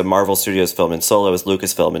Panther is a Marvel Studios film, and Solo is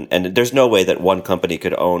Lucasfilm, and there's no way that one company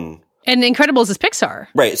could own. And Incredibles is Pixar.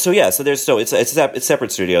 Right. So yeah. So it's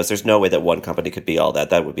separate studios. There's no way that one company could be all that.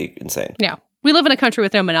 That would be insane. Yeah. We live in a country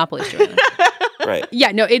with no monopolies, Joanna. Right.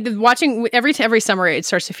 Yeah, no, watching every summer, it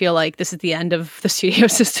starts to feel like this is the end of the studio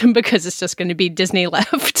system because it's just going to be Disney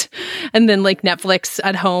left and then like Netflix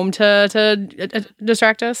at home to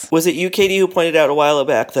distract us. Was it you, Katie, who pointed out a while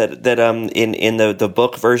back that in the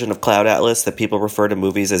book version of Cloud Atlas that people refer to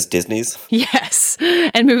movies as Disney's? Yes.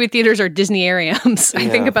 And movie theaters are Disneyariums. I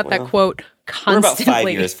think about that quote constantly. We're about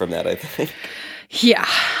 5 years from that, I think. Yeah.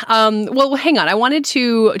 Well, hang on. I wanted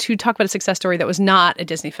to talk about a success story that was not a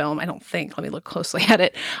Disney film. I don't think. Let me look closely at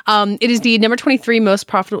it. It is the number 23 most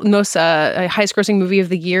profitable, highest grossing movie of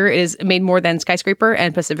the year. It has made more than Skyscraper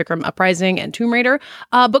and Pacific Rim Uprising and Tomb Raider.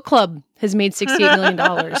 Book Club has made $68 million.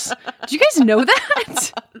 Did you guys know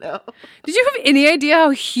that? No. Did you have any idea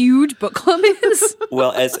how huge Book Club is?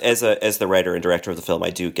 Well, as the writer and director of the film,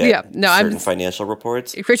 I do get certain financial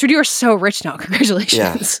reports. Richard, you are so rich now.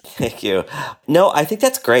 Congratulations. Yeah, thank you. No, I think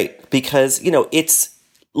that's great because, it's...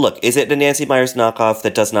 Look, is it a Nancy Meyers knockoff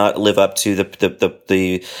that does not live up to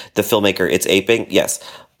the filmmaker it's aping? Yes.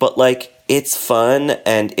 But, it's fun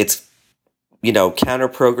and it's,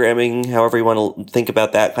 counter-programming, however you want to think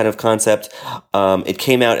about that kind of concept. It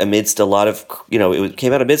came out amidst a lot of, big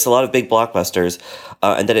blockbusters,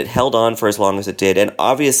 and that it held on for as long as it did and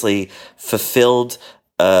obviously fulfilled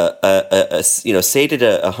sated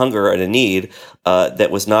a hunger and a need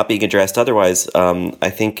that was not being addressed otherwise.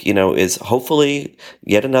 I think is hopefully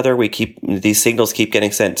yet another. These signals keep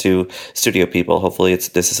getting sent to studio people. Hopefully,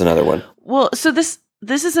 this is another one. Well, so this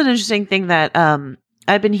is an interesting thing that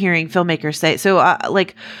I've been hearing filmmakers say. So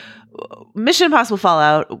Mission Impossible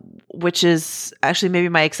Fallout, which is actually maybe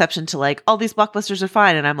my exception to all these blockbusters are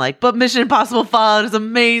fine, and I'm like, but Mission Impossible Fallout is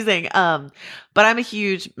amazing. But I'm a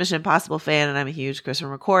huge Mission Impossible fan, and I'm a huge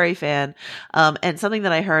Christopher McQuarrie fan. And something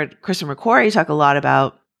that I heard Christopher McQuarrie talk a lot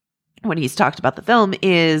about when he's talked about the film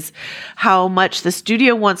is how much the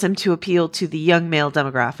studio wants him to appeal to the young male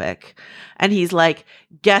demographic. And he's like,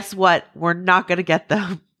 guess what? We're not going to get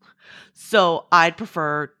them. So I'd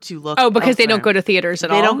prefer to look. Oh, because elsewhere. They don't go to theaters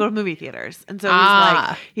at all? They don't go to movie theaters. And so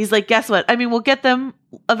he's like, guess what? I mean, we'll get them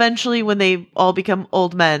eventually when they all become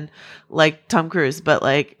old men like Tom Cruise. But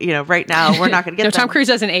right now we're not going to get them. Tom Cruise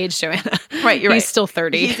doesn't age, Joanna. Right, you're right. He's still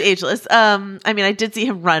 30. He's ageless. I mean, I did see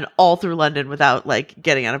him run all through London without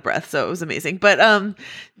getting out of breath. So it was amazing. But so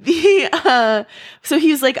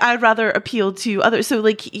he was like, I'd rather appeal to others. So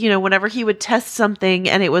whenever he would test something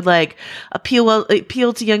and it would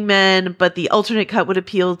appeal to young men, but the alternate cut would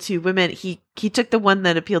appeal to women, he took the one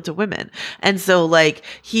that appealed to women. And so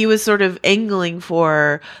he was sort of angling for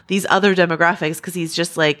these other demographics because he's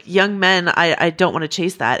just young men, I don't want to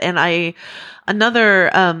chase that. And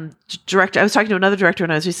another director, I was talking to another director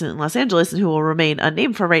when I was recently in Los Angeles and who will remain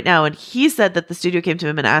unnamed for right now. And he said that the studio came to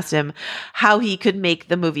him and asked him how he could make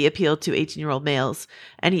the movie appeal to 18-year-old males.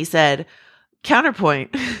 And he said,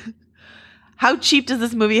 counterpoint, how cheap does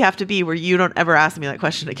this movie have to be where you don't ever ask me that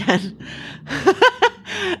question again?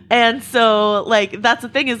 And so that's the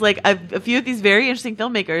thing is a few of these very interesting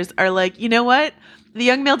filmmakers are you know what? The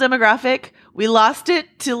young male demographic, we lost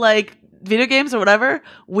it to video games or whatever.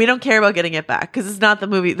 We don't care about getting it back because it's not the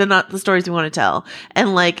movie. They're not the stories we want to tell.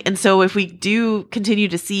 And so if we do continue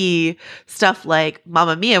to see stuff like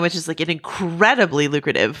Mamma Mia, which is an incredibly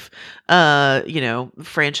lucrative,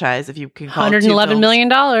 franchise, if you can call $111 million.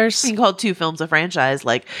 You can call 2 films a franchise.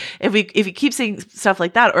 If we keep seeing stuff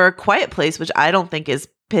like that, or A Quiet Place, which I don't think is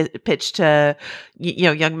pitched to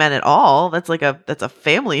young men at all. That's a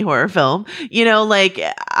family horror film.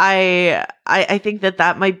 I think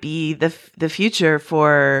that might be the future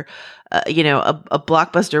for a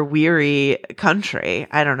blockbuster weary country.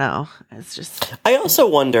 I don't know. It's just. I also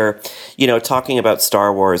wonder, talking about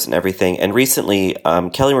Star Wars and everything, and recently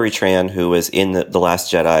Kelly Marie Tran, who was in the Last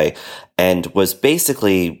Jedi and was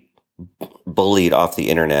basically bullied off the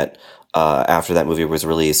internet after that movie was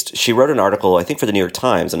released. She wrote an article, I think for the New York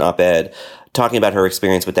Times, an op-ed, talking about her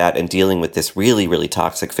experience with that and dealing with this really, really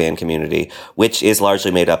toxic fan community, which is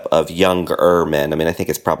largely made up of younger men. I mean, I think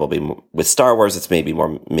it's probably, with Star Wars, it's maybe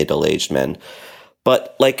more middle-aged men.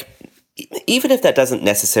 But, even if that doesn't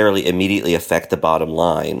necessarily immediately affect the bottom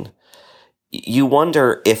line, you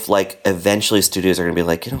wonder if like eventually studios are going to be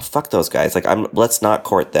like, fuck those guys. Like, let's not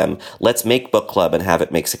court them. Let's make Book Club and have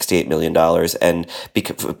it make $68 million. And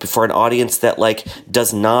for an audience that like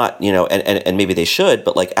does not, and maybe they should,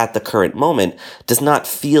 but like at the current moment does not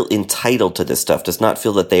feel entitled to this stuff, does not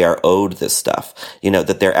feel that they are owed this stuff,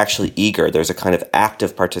 that they're actually eager. There's a kind of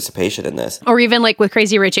active participation in this. Or even like with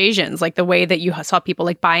Crazy Rich Asians, like the way that you saw people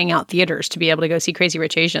like buying out theaters to be able to go see Crazy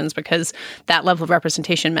Rich Asians because that level of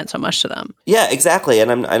representation meant so much to them. Yeah, exactly.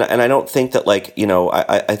 And I don't think that like,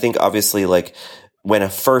 I think obviously like when a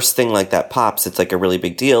first thing like that pops, it's like a really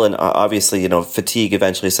big deal. And obviously, fatigue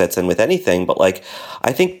eventually sets in with anything. But like,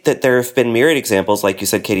 I think that there have been myriad examples, like you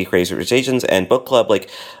said, Katie, Crazy Rich Asians and Book Club, like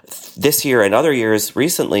this year and other years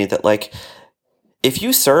recently, that like, if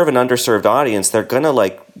you serve an underserved audience, they're going to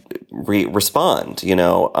like respond,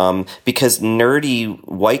 because nerdy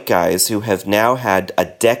white guys who have now had a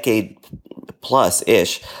decade plus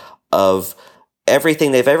ish of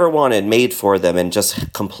everything they've ever wanted made for them and just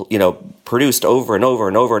produced over and over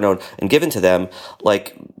and over and over and given to them,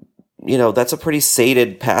 like, that's a pretty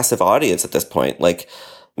sated passive audience at this point. Like,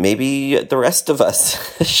 maybe the rest of us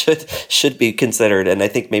should be considered, and I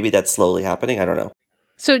think maybe that's slowly happening. I don't know.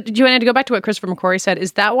 So, Joanna, to go back to what Christopher McQuarrie said,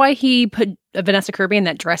 is that why he put Vanessa Kirby in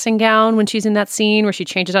that dressing gown when she's in that scene where she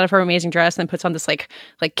changes out of her amazing dress and then puts on this like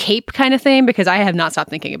cape kind of thing? Because I have not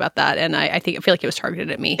stopped thinking about that, and I feel like it was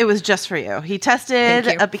targeted at me. It was just for you. He tested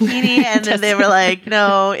a bikini, and then they were like,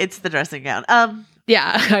 "No, it's the dressing gown."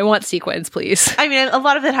 Yeah, I want sequins, please. I mean, a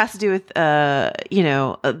lot of it has to do with, the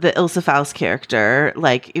Ilsa Faust character,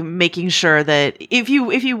 like making sure that if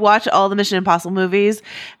you watch all the Mission Impossible movies,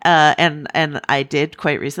 and I did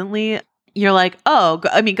quite recently, you're like,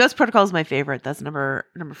 Ghost Protocol is my favorite. That's number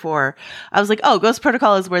 4. I was like, Ghost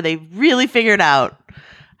Protocol is where they really figured out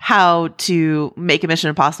how to make a Mission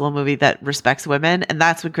Impossible movie that respects women. And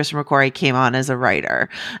that's when Christopher McQuarrie came on as a writer.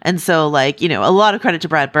 And so like, a lot of credit to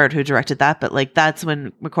Brad Bird who directed that, but like, that's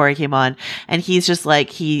when McQuarrie came on, and he's just like,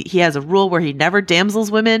 he has a rule where he never damsels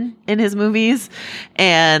women in his movies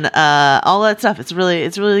and, all that stuff. It's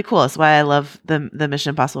really cool. That's why I love the Mission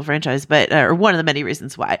Impossible franchise, or one of the many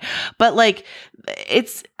reasons why. But like, I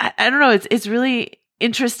don't know. It's really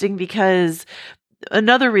interesting because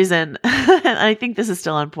another reason, and I think this is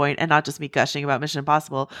still on point and not just me gushing about Mission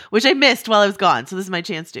Impossible, which I missed while I was gone, so this is my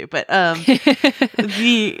chance to, but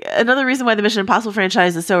another reason why the Mission Impossible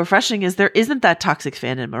franchise is so refreshing is there isn't that toxic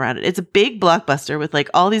fandom around it. It's a big blockbuster with like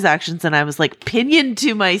all these actions, and I was like pinioned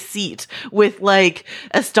to my seat with like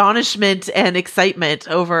astonishment and excitement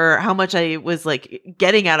over how much I was like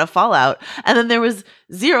getting out of Fallout. And then there was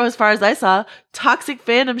zero, as far as I saw, toxic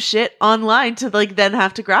fandom shit online to like then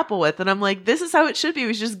have to grapple with. And I'm like, this is how it should be.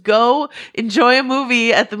 We should just go enjoy a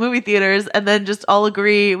movie at the movie theaters and then just all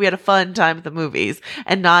agree we had a fun time at the movies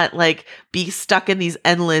and not like be stuck in these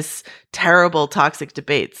endless, terrible, toxic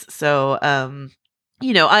debates. So,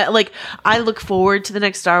 I look forward to the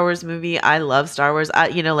next Star Wars movie. I love Star Wars.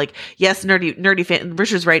 Yes, nerdy fan.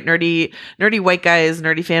 Richard's right. Nerdy white guys,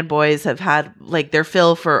 nerdy fanboys have had like their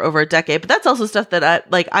fill for over a decade. But that's also stuff that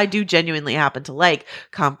I do genuinely happen to like,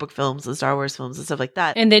 comic book films and Star Wars films and stuff like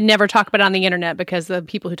that. And they never talk about it on the internet because the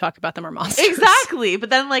people who talk about them are monsters. Exactly. But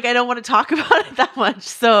then like I don't want to talk about it that much.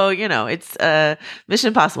 So it's Mission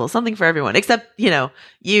Impossible, something for everyone. Except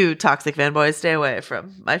you toxic fanboys, stay away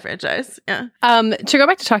from my franchise. Yeah. To go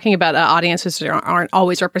back to talking about audiences that aren't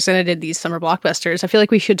always represented in these summer blockbusters, I feel like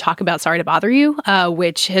we should talk about Sorry to Bother You,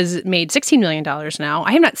 which has made $16 million now.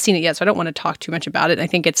 I have not seen it yet, so I don't want to talk too much about it. I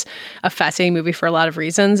think it's a fascinating movie for a lot of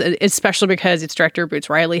reasons, especially because its director, Boots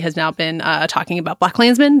Riley, has now been talking about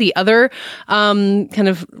BlacKkKlansman, the other kind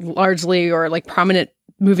of largely or like prominent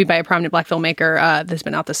movie by a prominent Black filmmaker that's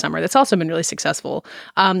been out this summer that's also been really successful.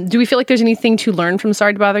 Do we feel like there's anything to learn from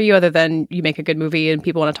Sorry to Bother You other than you make a good movie and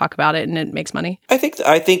people want to talk about it and it makes money? I think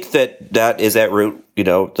that is at root,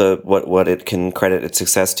 what it can credit its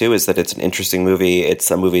success to is that it's an interesting movie.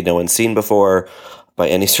 It's a movie no one's seen before by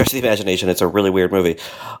any stretch of the imagination. It's a really weird movie.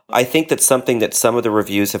 I think that's something that some of the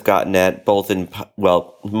reviews have gotten at,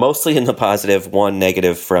 mostly in the positive, one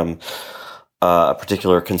negative from a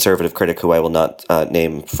particular conservative critic who I will not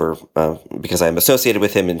name because I am associated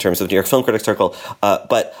with him in terms of New York Film Critics Circle,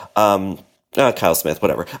 but Kyle Smith,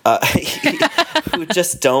 whatever, who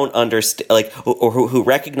just don't understand, or who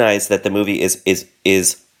recognize that the movie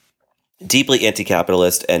is deeply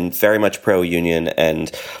anti-capitalist and very much pro-union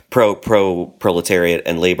and pro-proletariat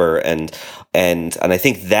and labor and I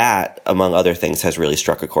think that, among other things, has really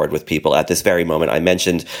struck a chord with people at this very moment. I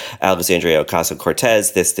mentioned Alexandria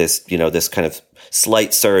Ocasio-Cortez, this kind of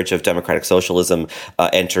slight surge of democratic socialism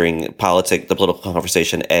entering the political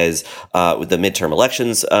conversation as with the midterm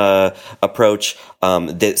elections approach.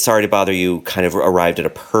 That Sorry to Bother You kind of arrived at a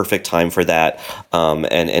perfect time for that,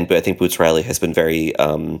 and I think Boots Riley has been very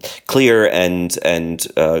clear and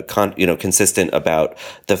consistent about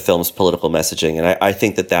the film's political messaging, and I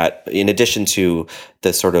think that in addition to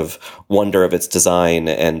the sort of wonder of its design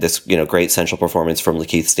and this great central performance from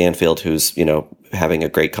Lakeith Stanfield, who's having a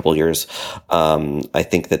great couple years, I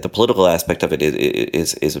think that the political aspect of it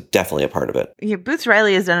is definitely a part of it. Yeah, Boots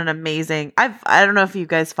Riley has done an amazing. I don't know if you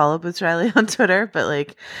guys follow Boots Riley on Twitter, but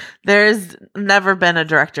like, there's never been a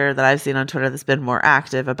director that I've seen on Twitter that's been more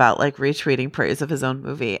active about like retweeting praise of his own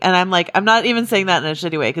movie. And I'm not even saying that in a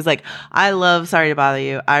shitty way, because like, I love Sorry to Bother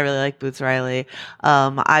You. I really like Boots Riley.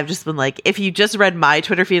 I've just been like, if you just read my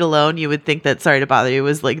Twitter feed alone, you would think that Sorry to Bother You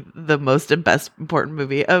was like the most and best important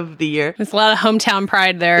movie of the year. There's a lot of hometown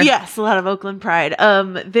pride there. Yes, a lot of Oakland pride.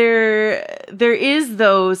 There is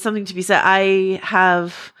though something to be said.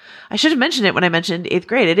 I should have mentioned it when I mentioned 8th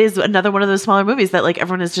Grade. It is another one of those smaller movies that like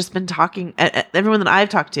everyone has just been talking. Everyone that I've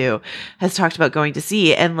talked to has talked about going to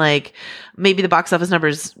see, and like maybe the box office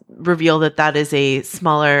numbers reveal that is a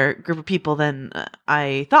smaller group of people than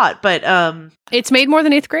I thought. But it's made more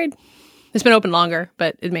than 8th Grade. It's been open longer,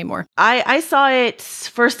 but it made more. I saw it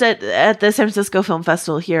first at the San Francisco Film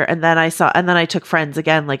Festival here, and then I took friends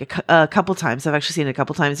again like a couple times. I've actually seen it a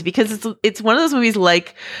couple times because it's one of those movies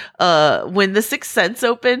like when The Sixth Sense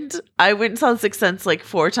opened. I went and saw The Sixth Sense like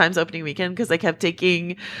 4 times opening weekend because I kept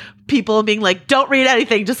taking people and being like, "Don't read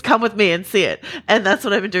anything, just come with me and see it." And that's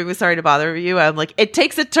what I've been doing with Sorry to Bother You. I'm like, it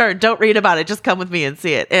takes a turn. Don't read about it. Just come with me and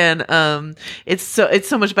see it. And it's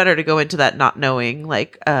so much better to go into that not knowing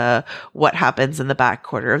like what happens in the back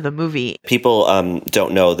quarter of the movie. People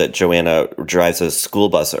don't know that Joanna drives a school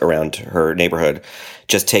bus around her neighborhood,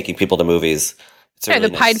 just taking people to movies.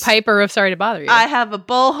 The Pied Piper of Sorry to Bother You. I have a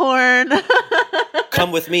bullhorn.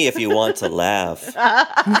 Come with me if you want to laugh.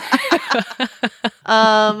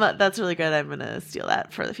 That's really good. I'm gonna steal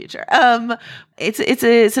that for the future. It's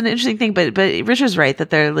an interesting thing, but Richard's right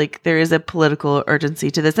that there is a political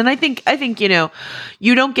urgency to this, and I think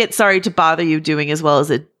you don't get Sorry to Bother You doing as well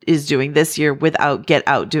as it is doing this year without Get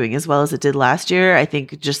Out doing as well as it did last year. I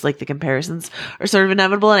think just like the comparisons are sort of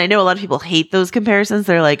inevitable, and I know a lot of people hate those comparisons.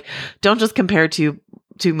 They're like, don't just compare two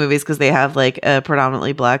movies because they have like a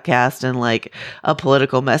predominantly Black cast and like a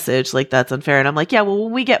political message. Like, that's unfair. And I'm like, yeah, well,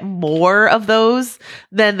 when we get more of those,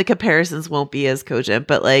 then the comparisons won't be as cogent.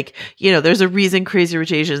 But like, there's a reason Crazy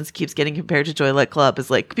Rich Asians keeps getting compared to Joy Luck Club,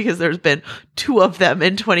 is like because there's been 2 of them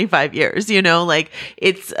in 25 years. Like,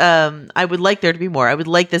 it's I would like there to be more. I would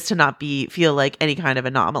like this to not feel like any kind of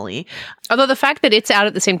anomaly. Although the fact that it's out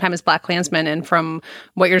at the same time as BlacKkKlansman, and from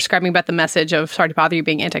what you're describing about the message of Sorry to Bother You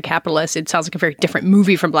being anti-capitalist, it sounds like a very different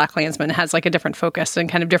movie from BlacKkKlansman. It has like a different focus and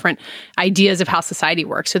kind of different ideas of how society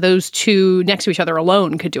works. So those two next to each other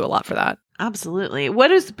alone could do a lot for that. Absolutely.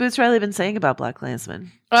 What has Boots Riley been saying about BlacKkKlansman?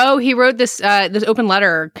 Oh, he wrote this open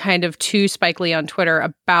letter kind of to Spike Lee on Twitter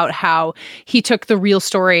about how he took the real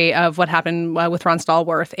story of what happened with Ron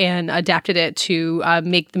Stallworth and adapted it to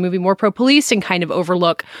make the movie more pro-police and kind of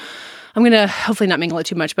overlook, I'm going to hopefully not mingle it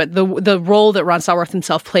too much, but the role that Ron Stallworth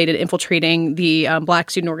himself played in infiltrating the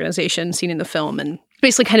Black student organization seen in the film, and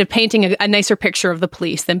basically kind of painting a nicer picture of the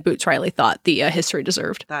police than Boots Riley thought the history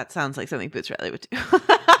deserved. That sounds like something Boots Riley would do.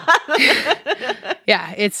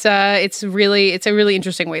 Yeah, it's a really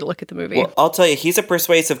interesting way to look at the movie. Well, I'll tell you, he's a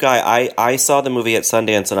persuasive guy. I saw the movie at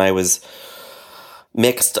Sundance and I was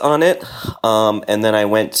mixed on it. And then I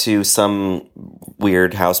went to some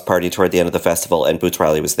weird house party toward the end of the festival, and Boots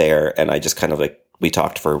Riley was there, and I just kind of like, we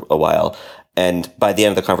talked for a while. And by the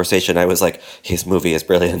end of the conversation, I was like, his movie is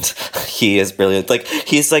brilliant. He is brilliant. Like,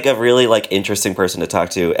 he's like a really like interesting person to talk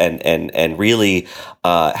to, and really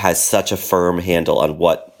has such a firm handle on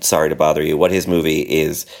what Sorry to Bother You, what his movie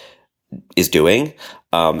is doing.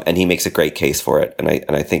 And he makes a great case for it. And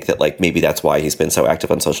I think that like maybe that's why he's been so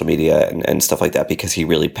active on social media and stuff like that, because he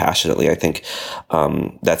really passionately, I think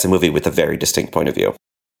that's a movie with a very distinct point of view.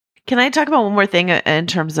 Can I talk about one more thing in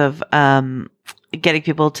terms of getting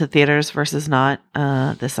people to theaters versus not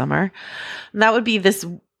this summer? And that would be this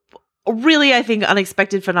really, I think,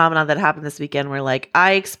 unexpected phenomenon that happened this weekend, where like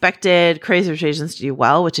I expected Crazy Rich Asians to do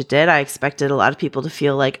well, which it did. I expected a lot of people to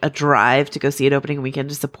feel like a drive to go see it opening weekend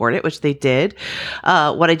to support it, which they did.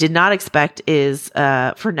 What I did not expect is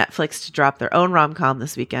for Netflix to drop their own rom-com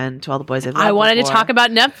this weekend, To All the Boys I've Loved Before. I wanted to talk about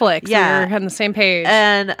Netflix. Yeah. We're on the same page.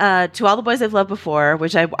 And To All the Boys I've Loved Before,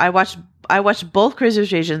 which I watched I watched both Crazy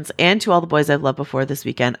Rich Asians and To All the Boys I've Loved Before this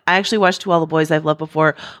weekend. I actually watched To All the Boys I've Loved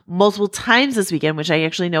Before multiple times this weekend, which I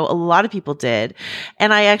actually know a lot of people did.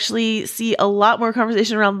 And I actually see a lot more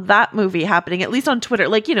conversation around that movie happening, at least on Twitter.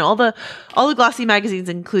 Like, you know, all the glossy magazines,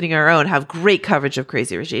 including our own, have great coverage of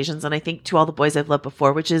Crazy Rich Asians. And I think To All the Boys I've Loved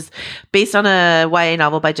Before, which is based on a YA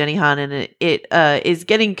novel by Jenny Han, and it is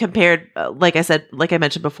getting compared, like I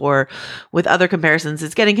mentioned before, with other comparisons.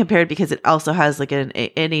 It's getting compared because it also has like an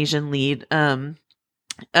Asian lead in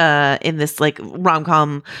this like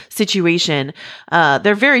rom-com situation.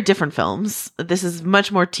 They're very different films. This is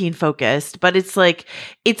much more teen focused, but it's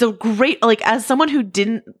a great, like, as someone who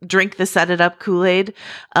didn't drink the Set It Up Kool-Aid,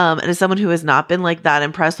 and as someone who has not been like that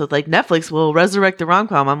impressed with like Netflix will resurrect the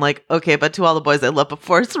rom-com, I'm like, okay, but To All the Boys I Loved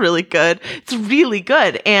Before, it's really good. It's really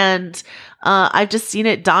good. And I've just seen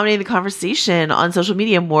it dominate the conversation on social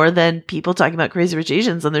media more than people talking about Crazy Rich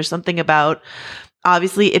Asians. And there's something about,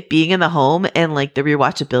 obviously, it being in the home and like the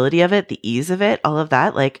rewatchability of it, the ease of it, all of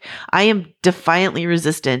that. Like, I am defiantly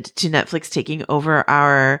resistant to Netflix taking over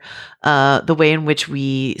our the way in which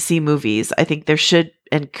we see movies. I think there should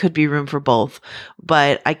and could be room for both,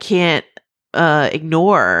 but I can't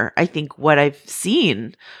ignore, I think, what I've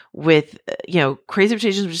seen with, Crazy Rich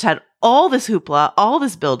Asians, which had all this hoopla, all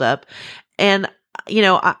this buildup. And,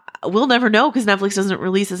 we'll never know because Netflix doesn't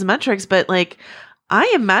release its metrics, but like,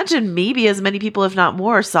 I imagine maybe as many people, if not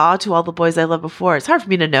more, saw To All the Boys I Loved Before. It's hard for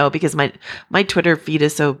me to know because my Twitter feed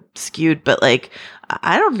is so skewed, but like,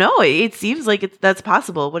 I don't know. It seems like that's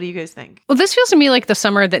possible. What do you guys think? Well, this feels to me like the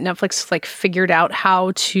summer that Netflix like figured out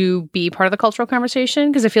how to be part of the cultural conversation,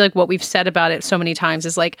 because I feel like what we've said about it so many times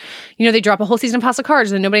is like, they drop a whole season of House of Cards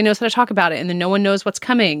and then nobody knows how to talk about it and then no one knows what's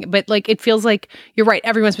coming. But like, it feels like you're right.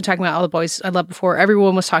 Everyone's been talking about All the Boys I Loved Before.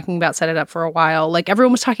 Everyone was talking about Set It Up for a while. Like,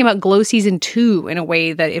 everyone was talking about Glow Season 2 in a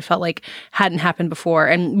way that it felt like hadn't happened before.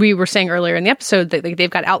 And we were saying earlier in the episode that like, they've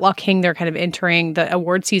got Outlaw King. They're kind of entering the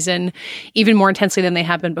award season even more intensely than they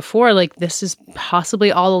have been before. Like, this is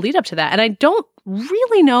possibly all the lead up to that. And I don't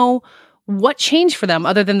really know what changed for them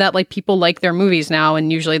other than that, like, people like their movies now.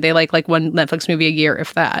 And usually they like one Netflix movie a year,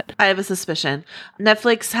 if that. I have a suspicion.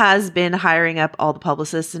 Netflix has been hiring up all the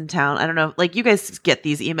publicists in town. I don't know. Like, you guys get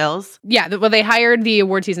these emails. Yeah. Well, they hired the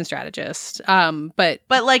award season strategist. But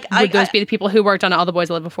like, would those be the people who worked on All the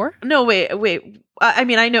Boys I Loved Before? No, wait. I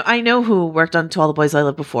mean, I know who worked on To All the Boys I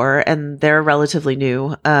Loved Before, and they're relatively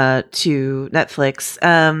new to Netflix.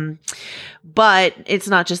 But it's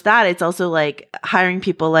not just that. It's also like hiring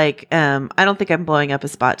people like, I don't think I'm blowing up a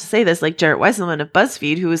spot to say this, like Jarrett Weisselman of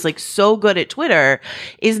BuzzFeed, who is like so good at Twitter,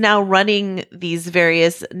 is now running these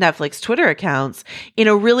various Netflix Twitter accounts in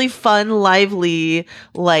a really fun, lively,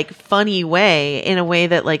 like funny way, in a way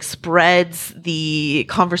that like spreads the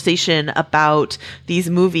conversation about these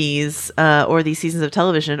movies or these seasons of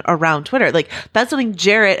television around Twitter. Like, that's something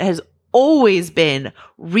Jarrett has always been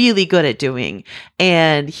really good at doing.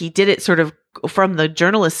 And he did it sort of from the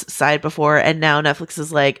journalist side before. And now Netflix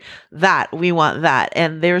is like, we want that.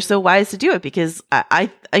 And they were so wise to do it because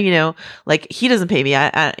I like, he doesn't pay me.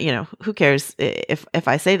 I who cares if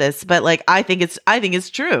I say this, but like, I think it's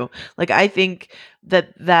true. Like, I think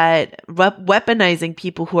that weaponizing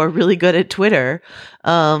people who are really good at Twitter,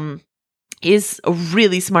 is a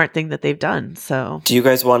really smart thing that they've done. So, do you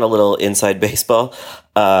guys want a little inside baseball?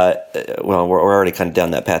 Well, we're already kind of down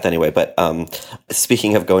that path anyway. But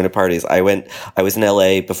speaking of going to parties, I was in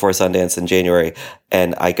LA before Sundance in January,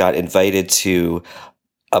 and I got invited to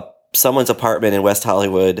someone's apartment in West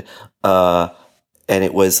Hollywood, and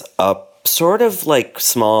it was a sort of like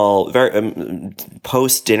small, very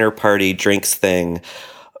post dinner party drinks thing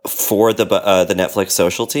for the Netflix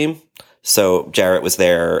social team. So Jarrett was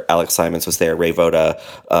there, Alex Simons was there, Ray Voda,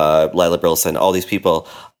 Lila Brilson, all these people.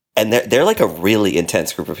 And they're like a really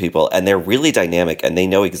intense group of people, and they're really dynamic, and they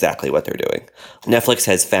know exactly what they're doing. Netflix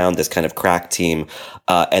has found this kind of crack team,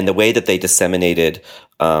 and the way that they disseminated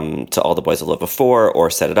To All the Boys I Loved Before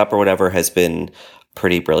or Set It Up or whatever has been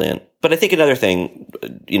pretty brilliant. But I think another thing,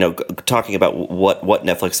 talking about what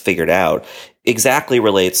Netflix figured out exactly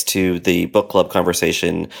relates to the book club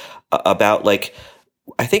conversation about, like,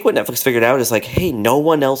 I think what Netflix figured out is like, hey, no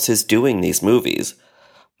one else is doing these movies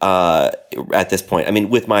at this point. I mean,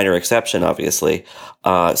 with minor exception, obviously.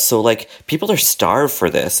 So like, people are starved for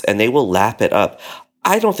this, and they will lap it up.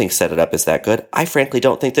 I don't think Set It Up is that good. I frankly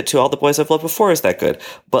don't think that To All the Boys I've Loved Before is that good.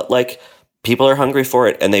 But like, people are hungry for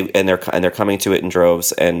it, and they're coming to it in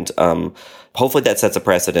droves. And hopefully that sets a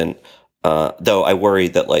precedent. Though I worry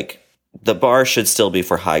that like the bar should still be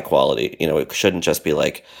for high quality. It shouldn't just be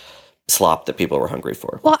like slop that people were hungry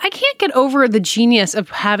for. Well, I can't get over the genius of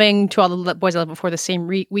having To All the Boys I Loved Before the same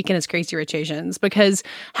weekend as Crazy Rich Asians, because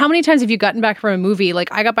how many times have you gotten back from a movie?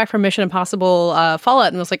 Like, I got back from Mission Impossible Fallout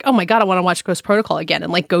and was like, oh my God, I want to watch Ghost Protocol again,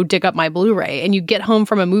 and like go dig up my Blu-ray. And you get home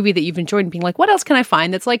from a movie that you've enjoyed and being like, what else can I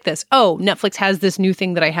find that's like this? Oh, Netflix has this new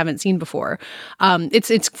thing that I haven't seen before.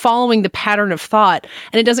 It's following the pattern of thought,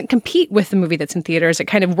 and it doesn't compete with the movie that's in theaters. It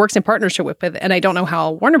kind of works in partnership with it. And I don't know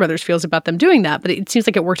how Warner Brothers feels about them doing that, but it seems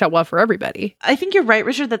like it worked out well for everybody. I think you're right,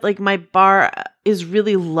 Richard, that like my bar is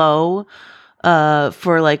really low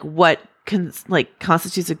for like what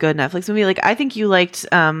constitutes a good Netflix movie. Like, I think you liked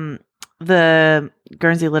the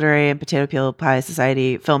Guernsey Literary and Potato Peel Pie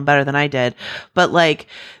Society film better than I did, but like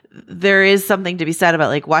there is something to be said about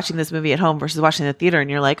like watching this movie at home versus watching the theater, and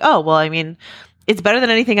you're like, oh well, I mean, it's better than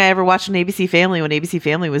anything I ever watched on ABC Family when ABC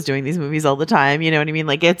Family was doing these movies all the time. You know what I mean?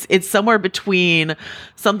 Like it's somewhere between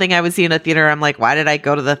something I would see in a theater, I'm like, why did I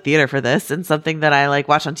go to the theater for this? And something that I like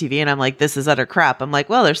watch on TV and I'm like, this is utter crap. I'm like,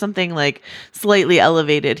 well, there's something like slightly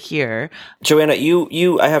elevated here. Joanna,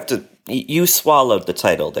 you swallowed the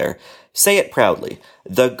title there. Say it proudly.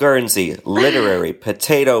 The Guernsey Literary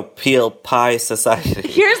Potato Peel Pie Society.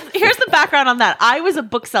 Here's the background on that. I was a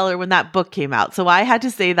bookseller when that book came out, so I had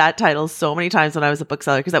to say that title so many times when I was a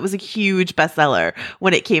bookseller because that was a huge bestseller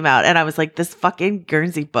when it came out, and I was like, this fucking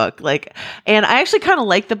Guernsey book, like. And I actually kind of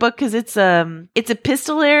like the book because it's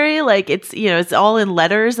epistolary, like it's all in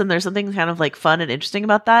letters, and there's something kind of like fun and interesting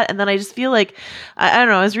about that. And then I just feel like I don't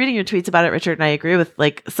know. I was reading your tweets about it, Richard, and I agree with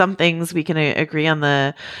like some things we can agree on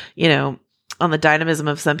the on the dynamism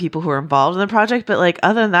of some people who are involved in the project, but like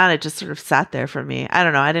other than that, it just sort of sat there for me. I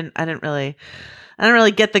don't know. I didn't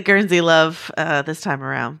really get the Guernsey love this time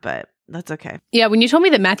around, but that's okay. Yeah, when you told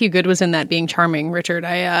me that Matthew Good was in that Being Charming, Richard,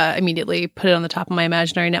 I immediately put it on the top of my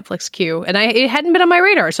imaginary Netflix queue, and it hadn't been on my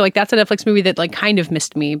radar. So like that's a Netflix movie that like kind of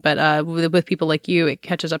missed me, but with people like you, it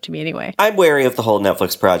catches up to me anyway. I'm wary of the whole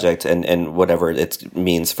Netflix project and whatever it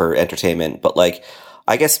means for entertainment, but like,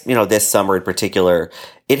 I guess, this summer in particular,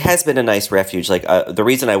 it has been a nice refuge. Like the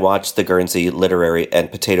reason I watched the Guernsey Literary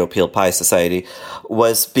and Potato Peel Pie Society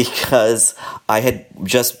was because I had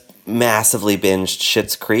just massively binged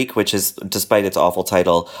Schitt's Creek, which is, despite its awful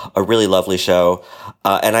title, a really lovely show.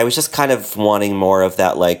 And I was just kind of wanting more of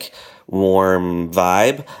that, like, warm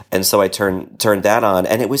vibe, and so I turned that on,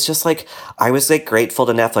 and it was just like I was like grateful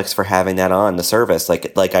to Netflix for having that on the service,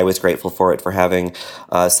 like I was grateful for it for having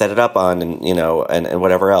set it up on, and and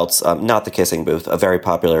whatever else. Not The Kissing Booth, a very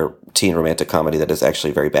popular teen romantic comedy that is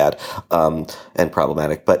actually very bad and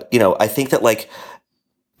problematic. But I think that like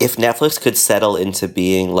if Netflix could settle into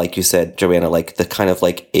being, like you said, Joanna, like the kind of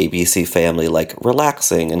like ABC Family, like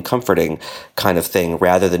relaxing and comforting kind of thing,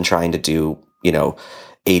 rather than trying to do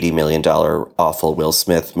 $80 million awful Will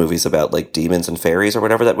Smith movies about like demons and fairies or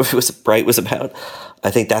whatever that movie was about.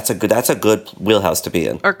 I think that's a good wheelhouse to be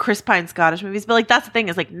in. Or Chris Pine Scottish movies. But like that's the thing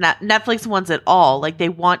is like Netflix wants it all. Like they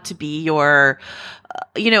want to be your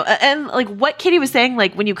and like what Katie was saying,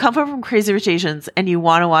 like when you come from Crazy Rich Asians and you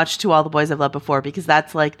want to watch To All the Boys I've Loved Before, because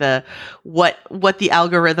that's like the what the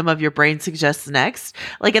algorithm of your brain suggests next.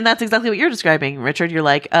 Like, and that's exactly what you're describing, Richard. You're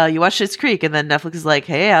like, you watch Schitt's Creek, and then Netflix is like,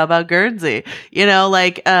 hey, how about Guernsey?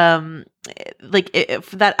 For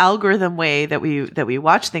that algorithm way that we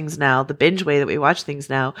watch things now, the binge way that we watch things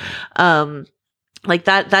now, like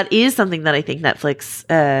that is something that I think Netflix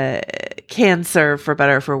can serve for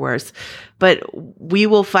better or for worse. But we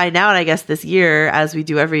will find out, I guess, this year, as we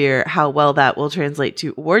do every year, how well that will translate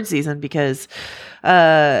to award season, because we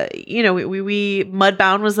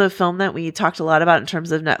Mudbound was a film that we talked a lot about in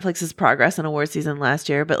terms of Netflix's progress in award season last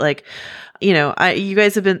year. But like, you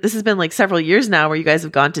guys this has been like several years now where you guys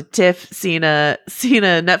have gone to TIFF, seen a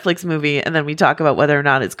Netflix movie, and then we talk about whether or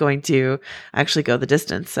not it's going to actually go the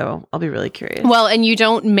distance. So I'll be really curious. Well, and you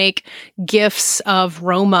don't make gifs of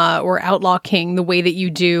Roma or Outlaw King the way that you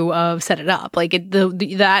do of Set It Up. Like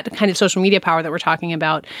that kind of social media power that we're talking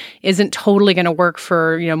about isn't totally going to work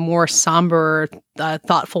for more somber,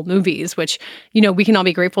 thoughtful movies, which we can all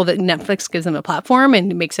be grateful that Netflix gives them a platform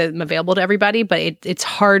and makes it available to everybody. But it's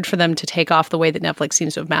hard for them to take off the way that Netflix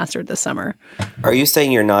seems to have mastered this summer. Are you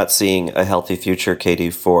saying you're not seeing a healthy future, Katie,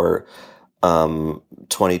 for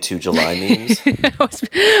 22 July memes?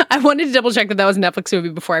 I wanted to double check that was a Netflix movie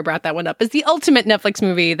before I brought that one up. It's the ultimate Netflix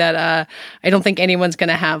movie that I don't think anyone's going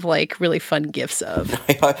to have like really fun gifs of.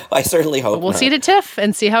 I certainly hope we'll see it at TIFF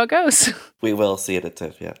and see how it goes. We will see it at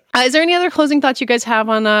TIFF, yeah. Is there any other closing thoughts you guys have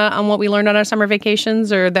on what we learned on our summer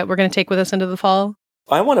vacations, or that we're going to take with us into the fall?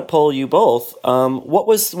 I want to poll you both. What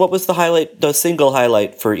was the highlight, the single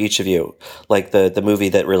highlight for each of you? Like the movie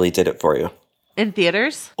that really did it for you? In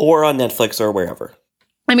theaters? Or on Netflix or wherever.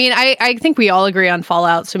 I mean, I think we all agree on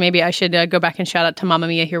Fallout, so maybe I should go back and shout out to Mamma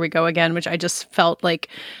Mia, Here We Go Again, which I just felt like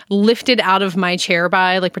lifted out of my chair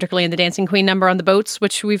by, like particularly in the Dancing Queen number on the boats,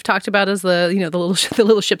 which we've talked about as the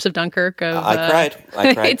little ships of Dunkirk. I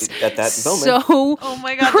cried at that moment. So oh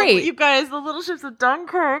my God, great. You guys, the little ships of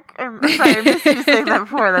Dunkirk. I'm sorry, I missed you saying that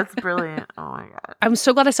before. That's brilliant. Oh my God. I'm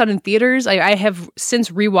so glad I saw it in theaters. I have since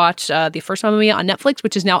rewatched the first Mamma Mia on Netflix,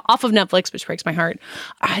 which is now off of Netflix, which breaks my heart.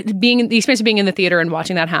 The experience of being in the theater and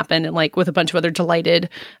watching that happen, and like with a bunch of other delighted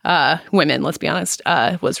women, let's be honest,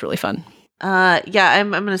 was really fun. Yeah,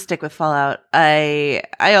 I'm gonna stick with Fallout. I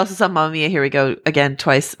also saw Mamma Mia, Here We Go Again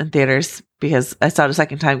twice in theaters because I saw it a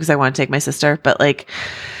second time because I want to take my sister. But like,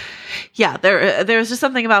 yeah, there's just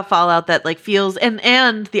something about Fallout that like feels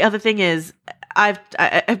and the other thing is I've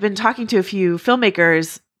been talking to a few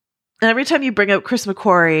filmmakers, and every time you bring up Chris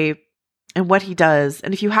McQuarrie and what he does,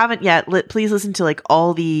 and if you haven't yet, please listen to like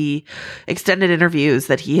all the extended interviews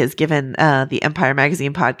that he has given the Empire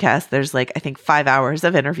Magazine podcast. There's like I think 5 hours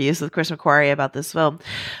of interviews with Chris McQuarrie about this film.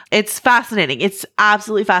 It's fascinating. It's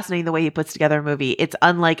absolutely fascinating the way he puts together a movie. It's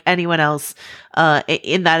unlike anyone else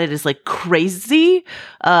in that it is like crazy.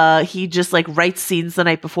 He just like writes scenes the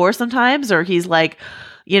night before sometimes, or he's like,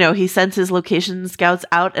 you know, he sends his location scouts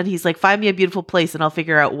out and he's like, find me a beautiful place and I'll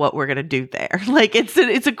figure out what we're going to do there. Like it's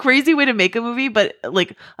a crazy way to make a movie, but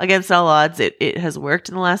like against all odds, it has worked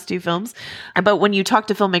in the last 2 films. But when you talk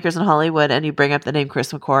to filmmakers in Hollywood and you bring up the name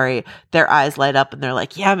Chris McQuarrie, their eyes light up and they're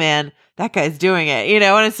like, yeah, man, that guy's doing it, you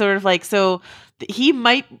know? And it's sort of like, so he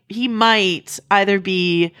might either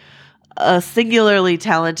be a singularly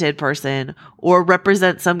talented person or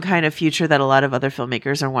represent some kind of future that a lot of other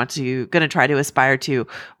filmmakers are going to try to aspire to,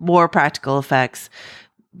 more practical effects.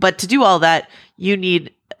 But to do all that, you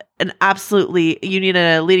need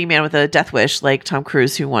a leading man with a death wish like Tom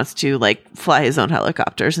Cruise, who wants to like fly his own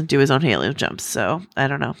helicopters and do his own halo jumps. So I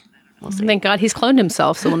don't know. We'll see. Thank God he's cloned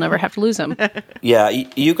himself, so we'll never have to lose him. Yeah,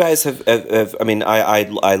 you guys have I mean,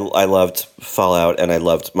 I loved Fallout and I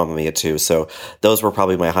loved Mamma Mia too. So those were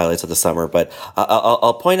probably my highlights of the summer. But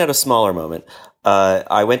I'll point out a smaller moment.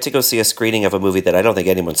 I went to go see a screening of a movie that I don't think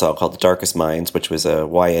anyone saw called The Darkest Minds, which was a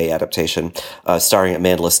YA adaptation starring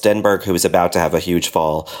Amandla Stenberg, who is about to have a huge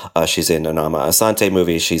fall. She's in an Anama Asante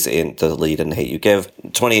movie. She's in the lead in Hate You Give.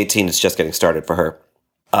 2018 is just getting started for her.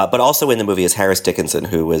 But also in the movie is Harris Dickinson,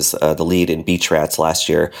 who was the lead in Beach Rats last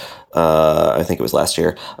year. I think it was last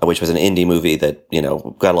year, which was an indie movie that, you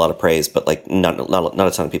know, got a lot of praise, but like not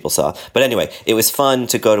a ton of people saw. But anyway, it was fun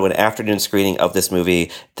to go to an afternoon screening of this movie.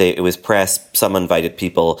 It was press. Some invited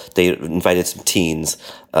people. They invited some teens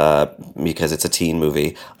because it's a teen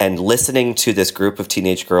movie. And listening to this group of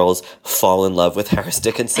teenage girls fall in love with Harris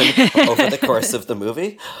Dickinson over the course of the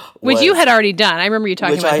movie, which you had already done. I remember you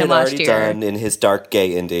talking about him last year. Which I had already done in his dark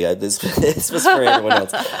gay indie. This was for everyone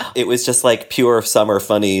else. It was just like pure summer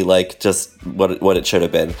funny, like just what it should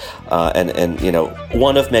have been, and you know,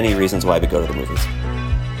 one of many reasons why we go to the movies.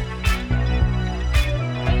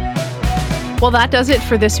 Well, that does it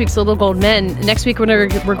for this week's Little Gold Men. Next week,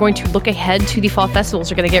 we're going to look ahead to the fall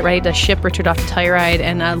festivals. We're going to get ready to ship Richard off to Telluride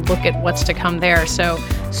and look at what's to come there.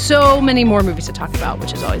 So many more movies to talk about,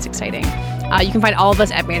 which is always exciting. You can find all of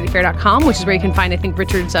us at VanityFair.com, which is where you can find, I think,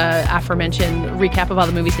 Richard's aforementioned recap of all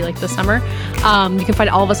the movies he liked this summer. You can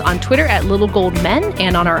find all of us on Twitter at Little Gold Men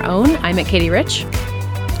and on our own. I'm at Katie Rich.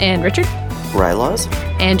 And Richard. Rylaws.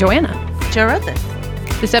 And Joanna. Joe wrote this.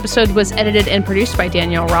 This episode was edited and produced by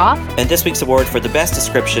Danielle Roth. And this week's award for the best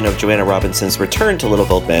description of Joanna Robinson's return to Little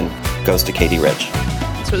Gold Men goes to Katie Rich.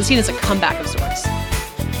 So the scene is a comeback of sorts.